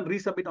to go and then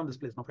resubmit on this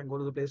place. Now, if I go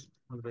to the place,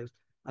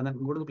 and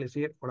then go to the place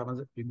here, what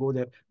happens? We go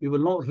there. We will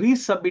now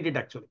resubmit it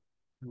actually.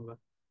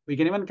 We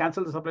can even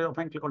cancel the supply.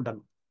 Fine, click on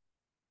done.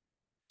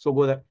 So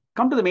go there.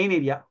 Come to the main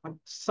area,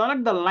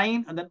 select the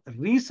line and then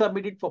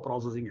resubmit it for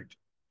processing it.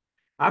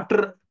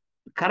 After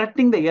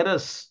correcting the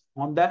errors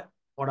on the,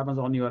 what happens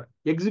on your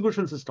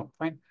execution system,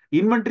 fine.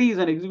 Inventory is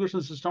an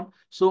execution system.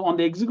 So on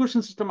the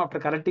execution system, after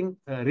correcting,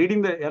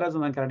 reading the errors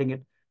and then correcting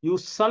it, you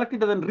select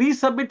it and then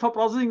resubmit for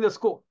processing the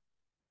scope.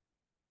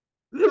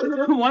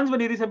 Once when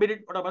you resubmit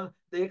it, what happens?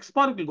 The X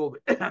mark will go away.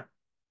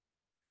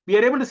 We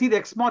are able to see the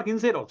X mark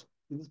inside also.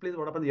 In this place,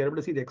 what happens? You are able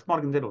to see the X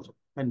mark inside also.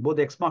 And both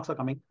the X marks are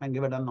coming and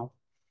give it done now.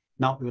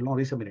 Now we will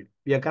now resubmit it.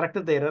 We have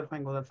corrected the error.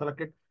 Fine, go there, select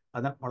it.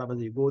 And then what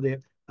happens? You go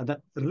there and then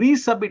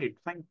resubmit it.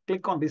 Fine,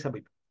 click on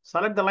resubmit.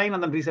 Select the line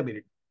and then resubmit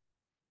it.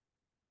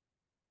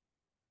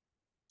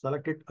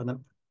 Select it and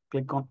then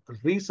click on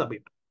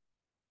resubmit.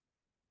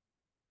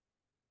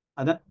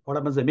 And then what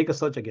happens? They make a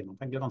search again.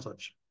 Fine, click on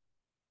search.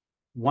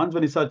 Once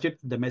when you search it,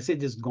 the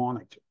message is gone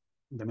actually.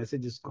 The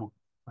message is gone.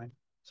 Fine.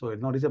 So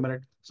it's not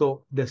resubmitted.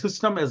 So the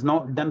system is now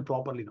done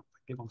properly now.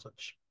 Click on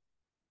search.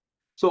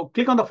 So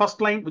click on the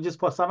first line, which is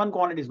for 7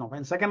 quantities now.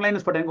 And second line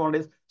is for 10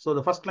 quantities. So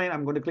the first line,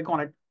 I'm going to click on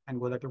it and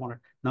go there, click on it.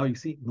 Now you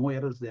see no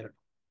errors there.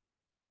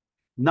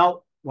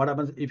 Now what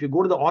happens? If you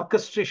go to the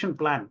orchestration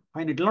plan,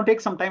 fine, it will not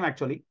take some time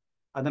actually.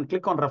 And then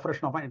click on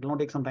refresh now, fine, it will not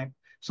take some time.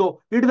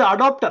 So it is the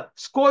adopter.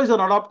 SCO is an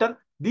adopter.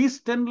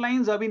 These 10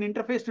 lines have been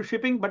interfaced to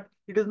shipping, but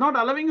it is not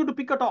allowing you to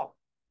pick at all.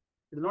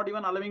 It is not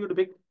even allowing you to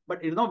pick,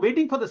 but it is now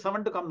waiting for the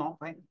 7 to come now.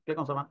 Fine, click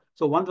on 7.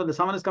 So once when the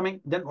 7 is coming,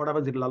 then what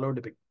happens? It will allow you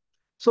to pick.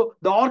 So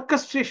the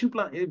orchestration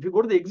plan, if you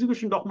go to the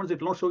execution documents, it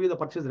will not show you the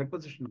purchase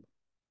requisition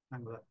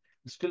number.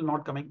 It's still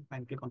not coming.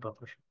 Fine, click on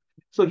refresh.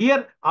 So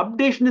here,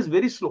 updation is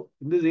very slow.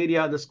 In this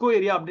area, the SCO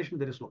area updation is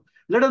very slow.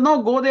 Let us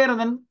now go there and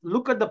then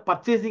look at the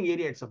purchasing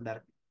area itself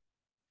directly.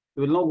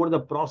 We will now go to the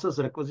process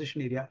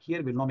requisition area.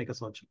 Here, we will now make a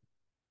search.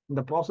 In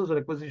the process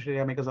requisition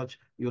area, make a search.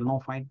 You will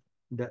now find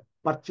the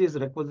purchase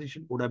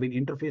requisition would have been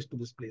interfaced to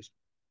this place.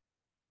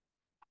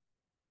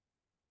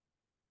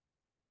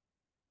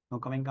 Now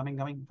coming.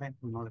 Fine,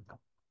 will not come.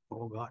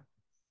 Oh God.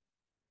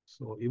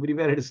 So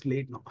everywhere it is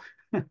late now.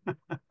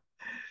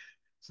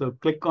 So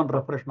click on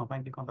refresh now.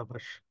 Fine, click on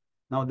refresh.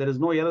 Now there is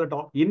no error at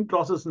all. In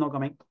process now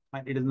coming.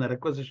 Fine, it is in the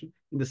requisition.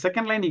 In the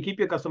second line, you keep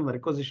your customer in the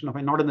requisition.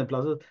 Fine, not in the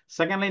process.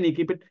 Second line, you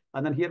keep it.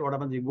 And then here, what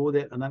happens? You go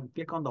there and then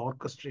click on the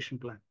orchestration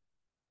plan.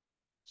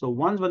 So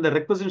once when the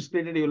requisition is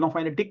created, you will now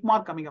find a tick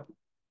mark coming up.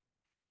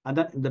 And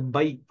then the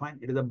buy, fine,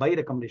 it is a buy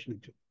recommendation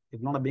actually.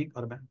 It's not a big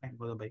or a bad, fine,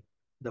 for the buy.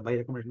 The buy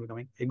recommendation will be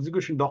coming.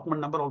 Execution document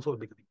number also will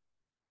be coming.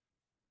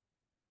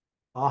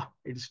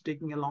 It is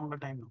taking a longer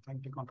time now.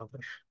 Fine, click on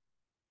refresh.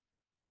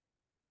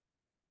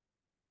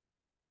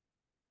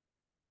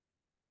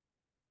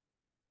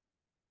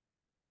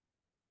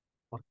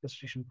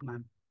 Orchestration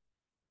plan.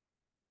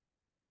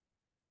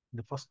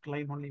 The first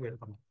line only will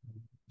come.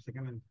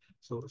 Second line.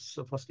 So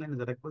first line is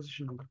the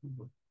requisition number.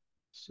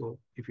 So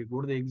if you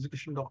go to the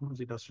execution documents,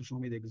 it has to show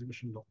me the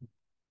execution document.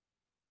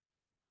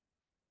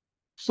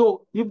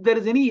 So if there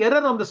is any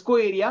error on the SCO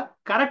area,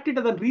 correct it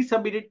and then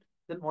resubmit it,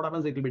 then what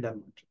happens? It will be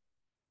done.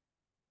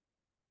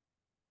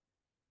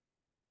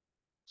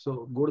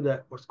 So go to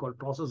the what's called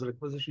process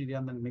requisition area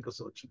and then make a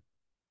search.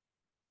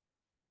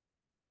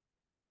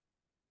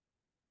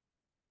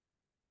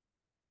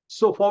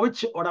 So for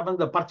which what happens,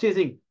 the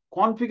purchasing,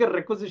 configure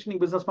requisitioning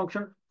business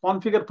function,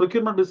 configure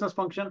procurement business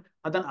function,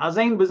 and then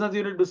assign business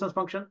unit business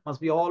function must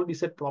be all be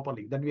set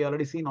properly. That we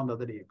already seen on the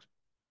other day.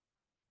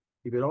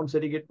 If you don't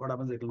setting it, what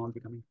happens? It will not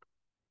be coming.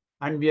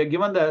 And we are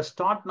given the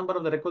start number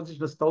of the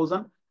requisition is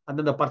 1000, and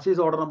then the purchase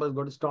order number is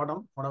going to start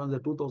on what happens, the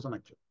 2000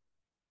 actually.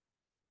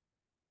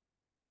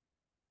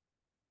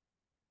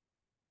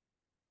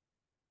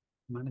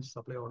 Manage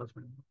supply orders.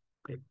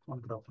 Click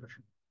on the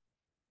operation.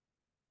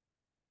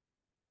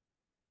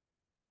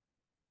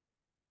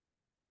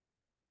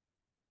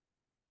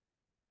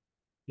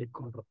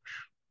 Click on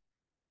refresh.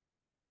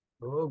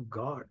 Oh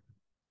God,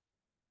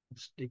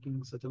 it's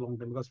taking such a long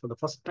time because for the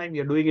first time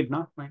we are doing it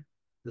now. Right?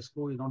 The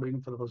school is not doing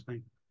it for the first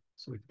time,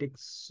 so it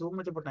takes so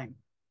much of a time.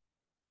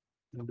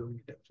 I'm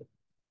doing it actually.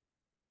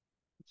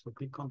 So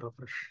click on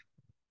refresh.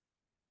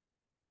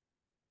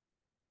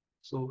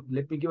 So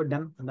let me give it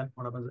done, and then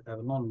what happens? I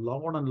will now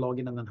log out and log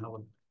in, and then have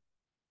a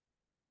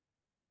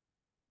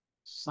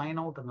sign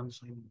out and then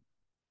sign in.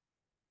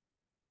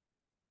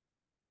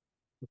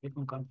 So click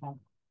on confirm,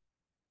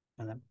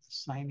 and then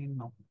sign in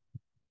now.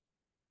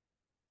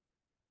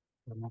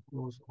 I will now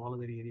close all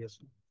other areas.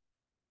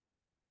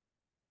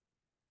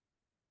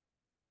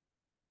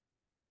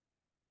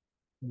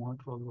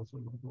 Monitor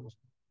also close.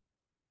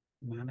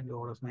 Manage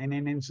orders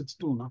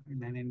 99962 now.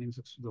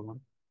 99962 the one.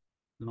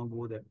 Will now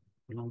go there.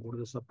 Will now go to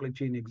the supply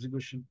chain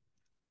execution.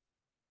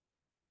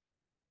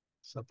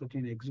 Supply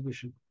chain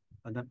execution,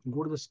 and then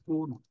go to the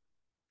score now.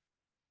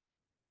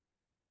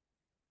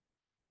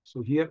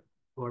 So here,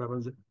 what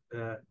happens?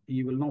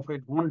 You will now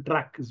find on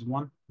track is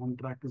one. On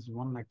track is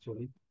one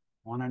actually.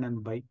 On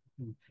and buy.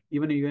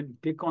 Even you can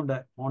click on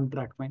the on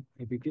track. Fine.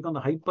 If you click on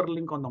the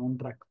hyperlink on the on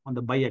track on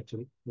the buy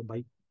actually, the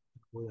buy.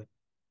 Go there.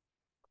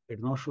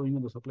 It's now showing you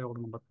the supply order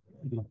number.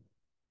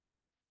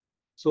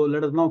 So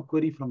let us now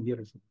query from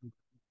here.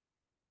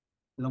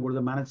 Now go to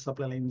the manage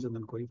supply lines and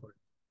then query for it.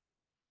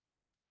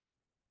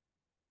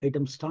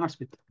 Item starts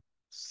with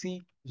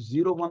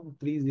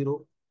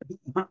C0130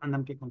 and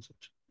then click on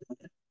search.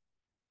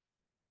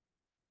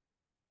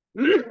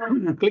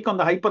 Click on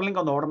the hyperlink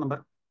on the order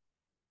number.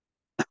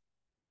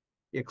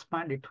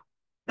 Expand it.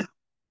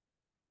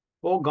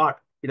 Oh God,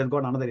 it has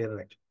got another error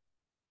actually.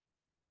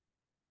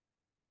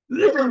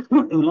 You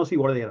will now see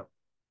what is the error.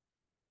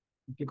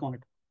 Click on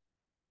it.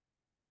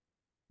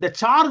 The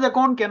charge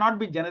account cannot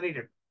be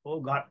generated. Oh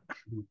God.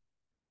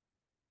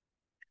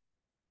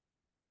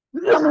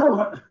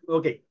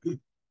 Okay.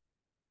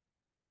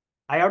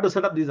 I have to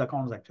set up these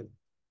accounts actually.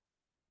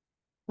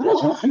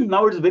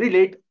 Now it's very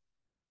late.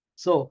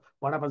 So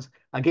what happens?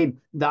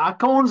 Again, the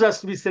accounts has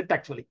to be set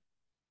actually.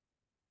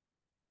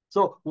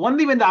 So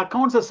only when the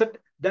accounts are set,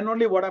 then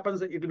only what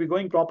happens, it will be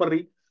going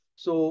properly.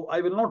 So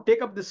I will not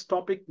take up this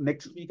topic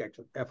next week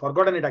actually. I've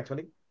forgotten it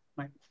actually.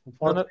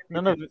 No.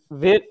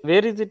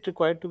 Where is it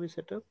required to be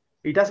set up?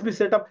 It has to be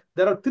set up.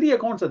 There are three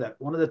accounts there.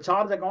 One is a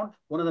charge account,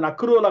 one is an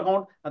accrual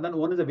account, and then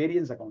one is a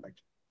variance account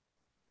actually.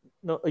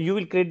 No, you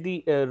will create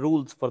the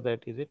rules for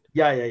that, is it?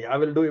 Yeah. I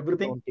will do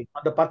everything. On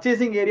the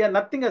purchasing area,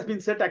 nothing has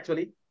been set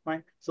actually.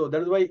 Fine. So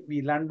that is why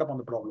we land up on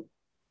the problem.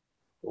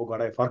 Oh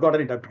God, I forgot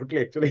it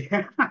totally actually.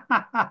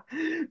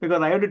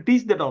 Because I have to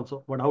teach that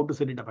also, but how to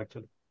set it up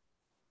actually.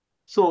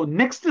 So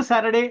next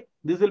Saturday,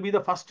 this will be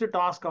the first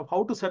task of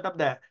how to set up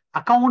the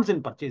accounts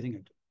in purchasing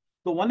actually.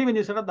 So only when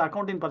you set up the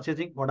account in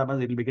purchasing, what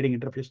happens, it will be getting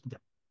interfaced to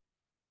that.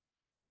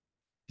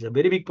 It's a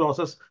very big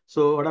process.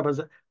 So what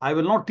happens, I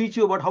will not teach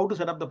you about how to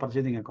set up the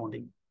purchasing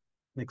accounting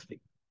next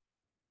week.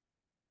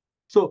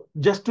 So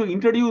just to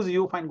introduce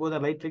you, fine, go the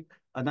right click,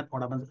 and then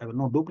what happens, I will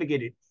not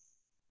duplicate it.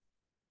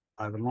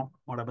 I will not,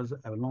 what happens,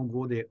 I will not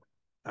go there.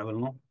 I will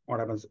not, what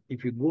happens,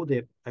 if you go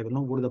there, I will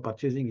not go to the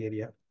purchasing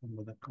area,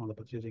 on the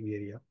purchasing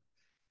area.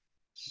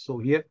 So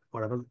here,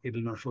 what happens, it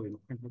will not show you.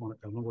 I will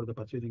not go to the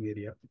purchasing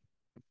area.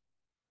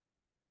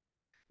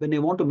 When I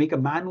want to make a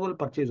manual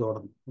purchase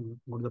order,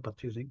 go to the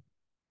purchasing.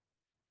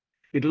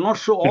 It will not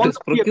show all the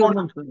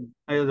procurement.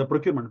 The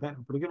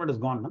procurement. Procurement is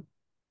gone. No?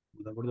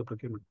 Go to the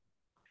procurement.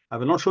 I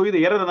will not show you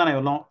the error, and then I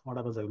will not, what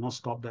happens, I will not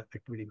stop the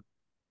activity.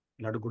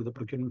 You have to go to the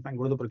procurement. Fine,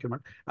 go to the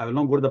procurement. I will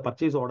not go to the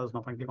purchase orders.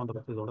 Now, fine, click on the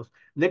purchase orders.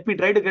 Let me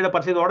try to get a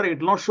purchase order. It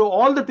will not show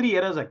all the three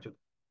errors actually.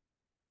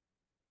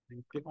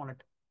 Click on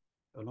it.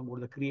 I will not go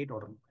to the create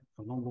order.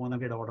 I will not go on the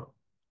get order.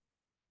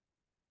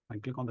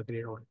 And click on the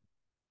create order.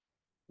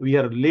 We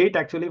are late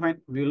actually, fine.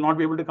 We will not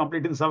be able to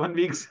complete in 7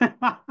 weeks.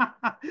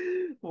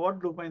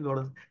 What do find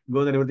orders?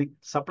 Go there, everything.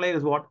 Supply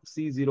is what?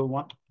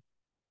 C01.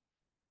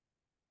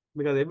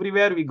 Because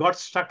everywhere we got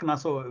stuck now,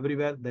 so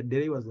everywhere the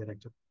delay was there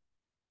actually.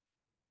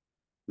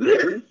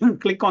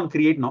 Click on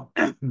create now.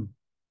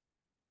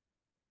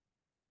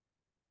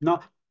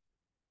 Now,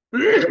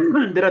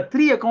 there are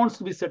three accounts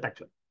to be set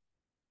actually.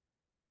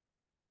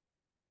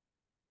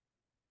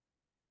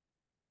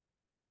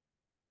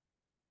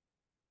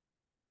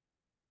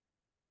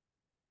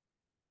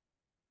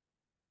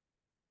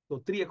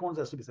 So three accounts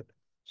has to be set.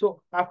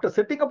 So after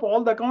setting up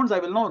all the accounts, I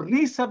will now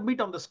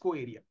resubmit on the SCO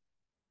area.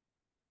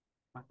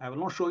 I will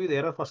not show you the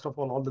error first of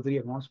all the three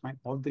accounts. Fine.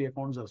 All three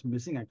accounts are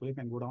missing actually. You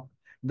can go down.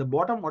 In the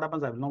bottom, what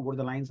happens? I will now go to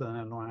the lines and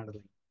I will now add a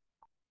line.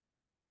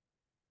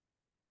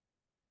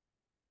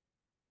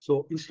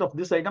 So instead of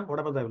this item, what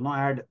happens? I will now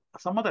add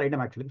some other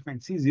item actually. Fine.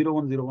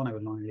 C0101, I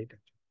will now add it actually.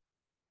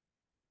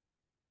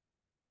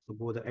 So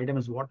go, the item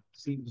is what?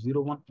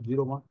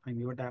 C0101. I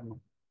give a tab now.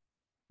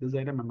 This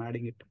item I'm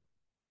adding it.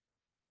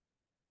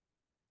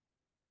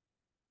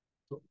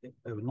 So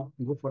I will not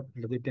go for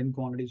the 10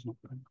 quantities. No,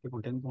 click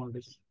on 10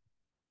 quantities.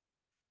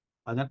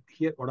 And then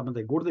here, what happens?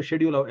 I go to the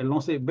schedule. I will now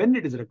say when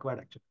it is required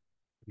actually.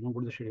 I will not go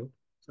to the schedule.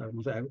 So I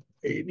will say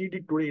I need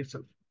it today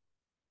itself.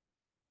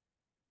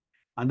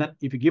 And then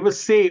if you give a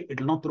save, it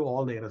will not throw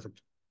all the errors. If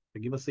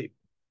you give a save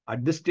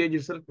at this stage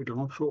itself, it will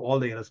not show all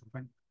the errors.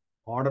 Fine.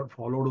 Order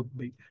followed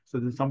by, so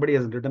then somebody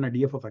has written a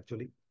DFF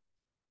actually.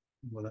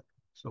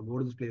 So go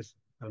to this place.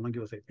 I will not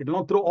give a save. It will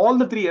not throw all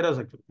the three errors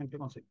actually.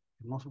 Click on save.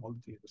 It will not show all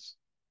the three errors.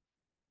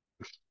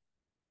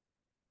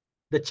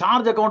 The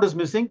charge account is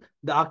missing.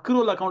 The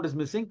accrual account is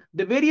missing.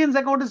 The variance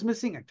account is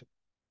missing actually.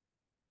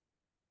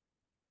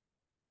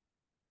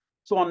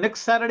 So on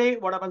next Saturday,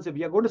 what happens if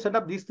we are going to set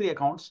up these three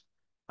accounts,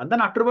 and then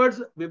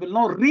afterwards we will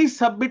now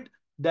resubmit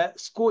the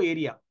SCO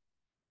area.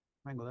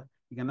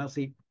 You can now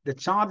see the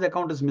charge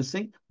account is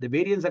missing, the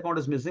variance account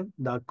is missing,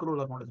 the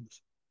accrual account is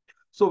missing.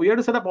 So we have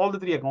to set up all the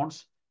three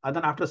accounts, and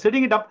then after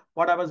setting it up,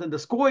 what happens in the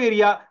SCO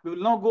area, we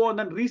will now go and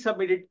then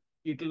resubmit it.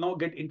 It will now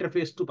get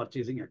interfaced to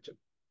purchasing actually.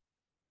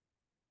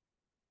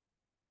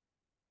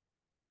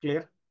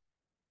 Clear?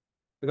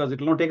 Because it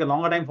will not take a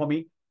longer time for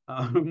me,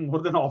 more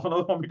than half an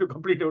hour for me to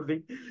complete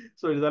everything.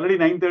 So it is already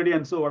 9:30,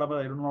 and so whatever,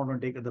 I don't want to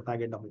take the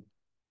packet of it.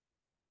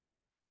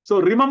 So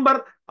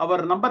remember,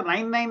 our number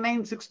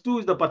 99962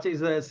 is the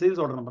purchase sales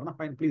order number. No?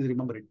 Fine, please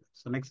remember it.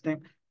 So next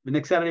time, the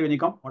next Saturday when you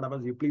come, what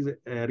happens? You please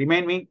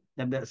remind me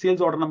that the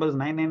sales order number is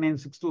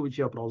 99962, which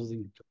you are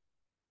processing.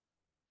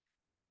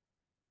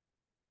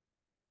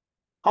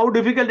 How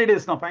difficult it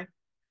is now? Fine.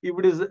 If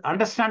it is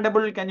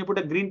understandable, can you put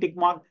a green tick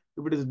mark?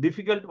 If it is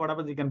difficult, what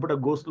happens? You can put a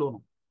go slow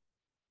now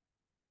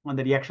on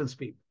the reaction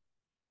speed.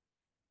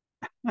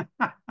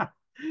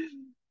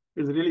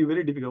 It's really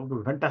very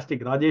difficult.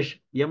 Fantastic. Rajesh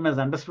M has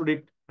understood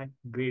it. Fine.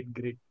 Great,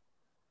 great.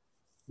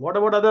 What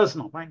about others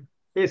now? Fine.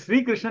 Hey,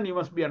 Sri Krishnan, you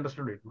must be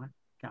understood it. Man.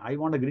 I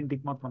want a green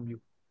tick mark from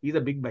you. He's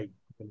a big buy.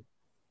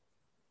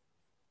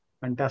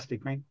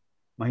 Fantastic. Fine.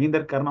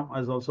 Mahinder Karnam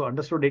has also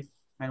understood it.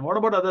 And what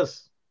about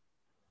others?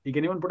 You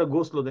can even put a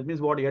go slow. That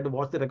means what? You have to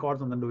watch the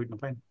records and then do it. No?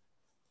 Fine.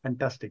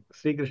 Fantastic.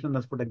 Sri Krishnan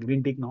has put a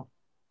green tick now.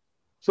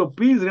 So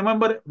please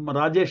remember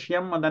Rajesh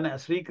M and then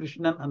Sri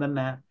Krishnan and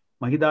then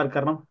Mahidar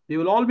Karnam. They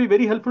will all be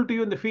very helpful to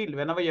you in the field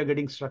whenever you're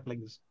getting stuck like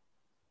this.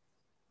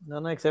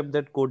 No, except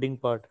that coding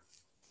part.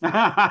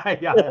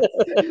 Yeah.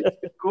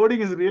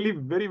 Coding is really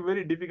very,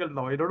 very difficult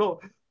now. I don't know.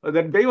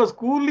 That guy was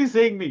coolly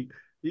saying me,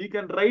 he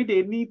can write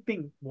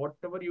anything,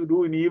 whatever you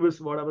do in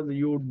EBIS, whatever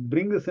you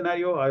bring the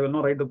scenario, I will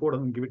not write the code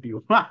and give it to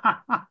you.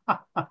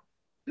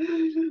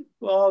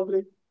 Wow,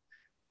 great.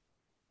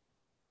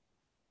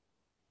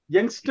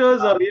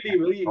 Youngsters are really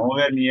very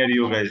nowhere near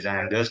you guys.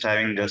 I'm just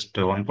having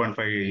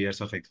 1.5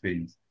 years of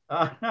experience.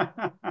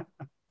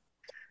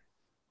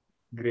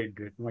 Great,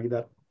 great.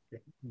 Mahidar.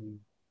 Okay.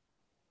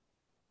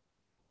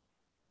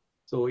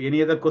 So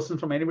any other questions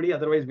from anybody?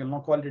 Otherwise, we'll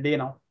not call it a day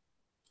now.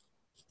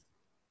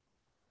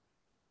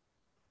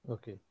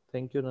 Okay.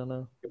 Thank you,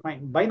 Nana.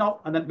 Fine. Bye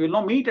now. And then we'll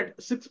now meet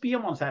at 6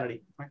 p.m. on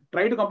Saturday. Fine.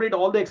 Try to complete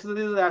all the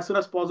exercises as soon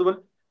as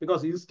possible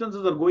because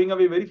instances are going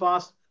away very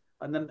fast.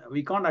 And then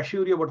we can't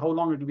assure you about how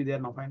long it will be there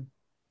now. Fine.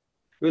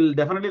 We'll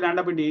definitely land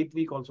up in the 8th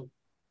week also.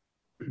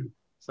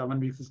 7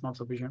 weeks is not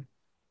sufficient.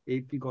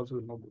 8th week also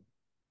will not go.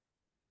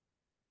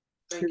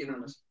 Thank you,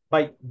 Nana.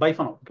 Bye. Bye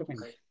for now. Okay,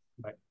 fine.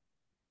 Bye.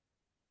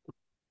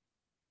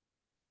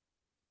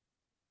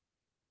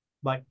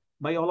 Bye.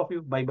 Bye, all of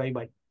you. Bye, bye,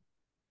 bye.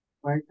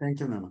 Bye. Thank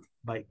you, Nana.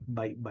 Bye,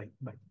 bye, bye,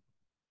 bye.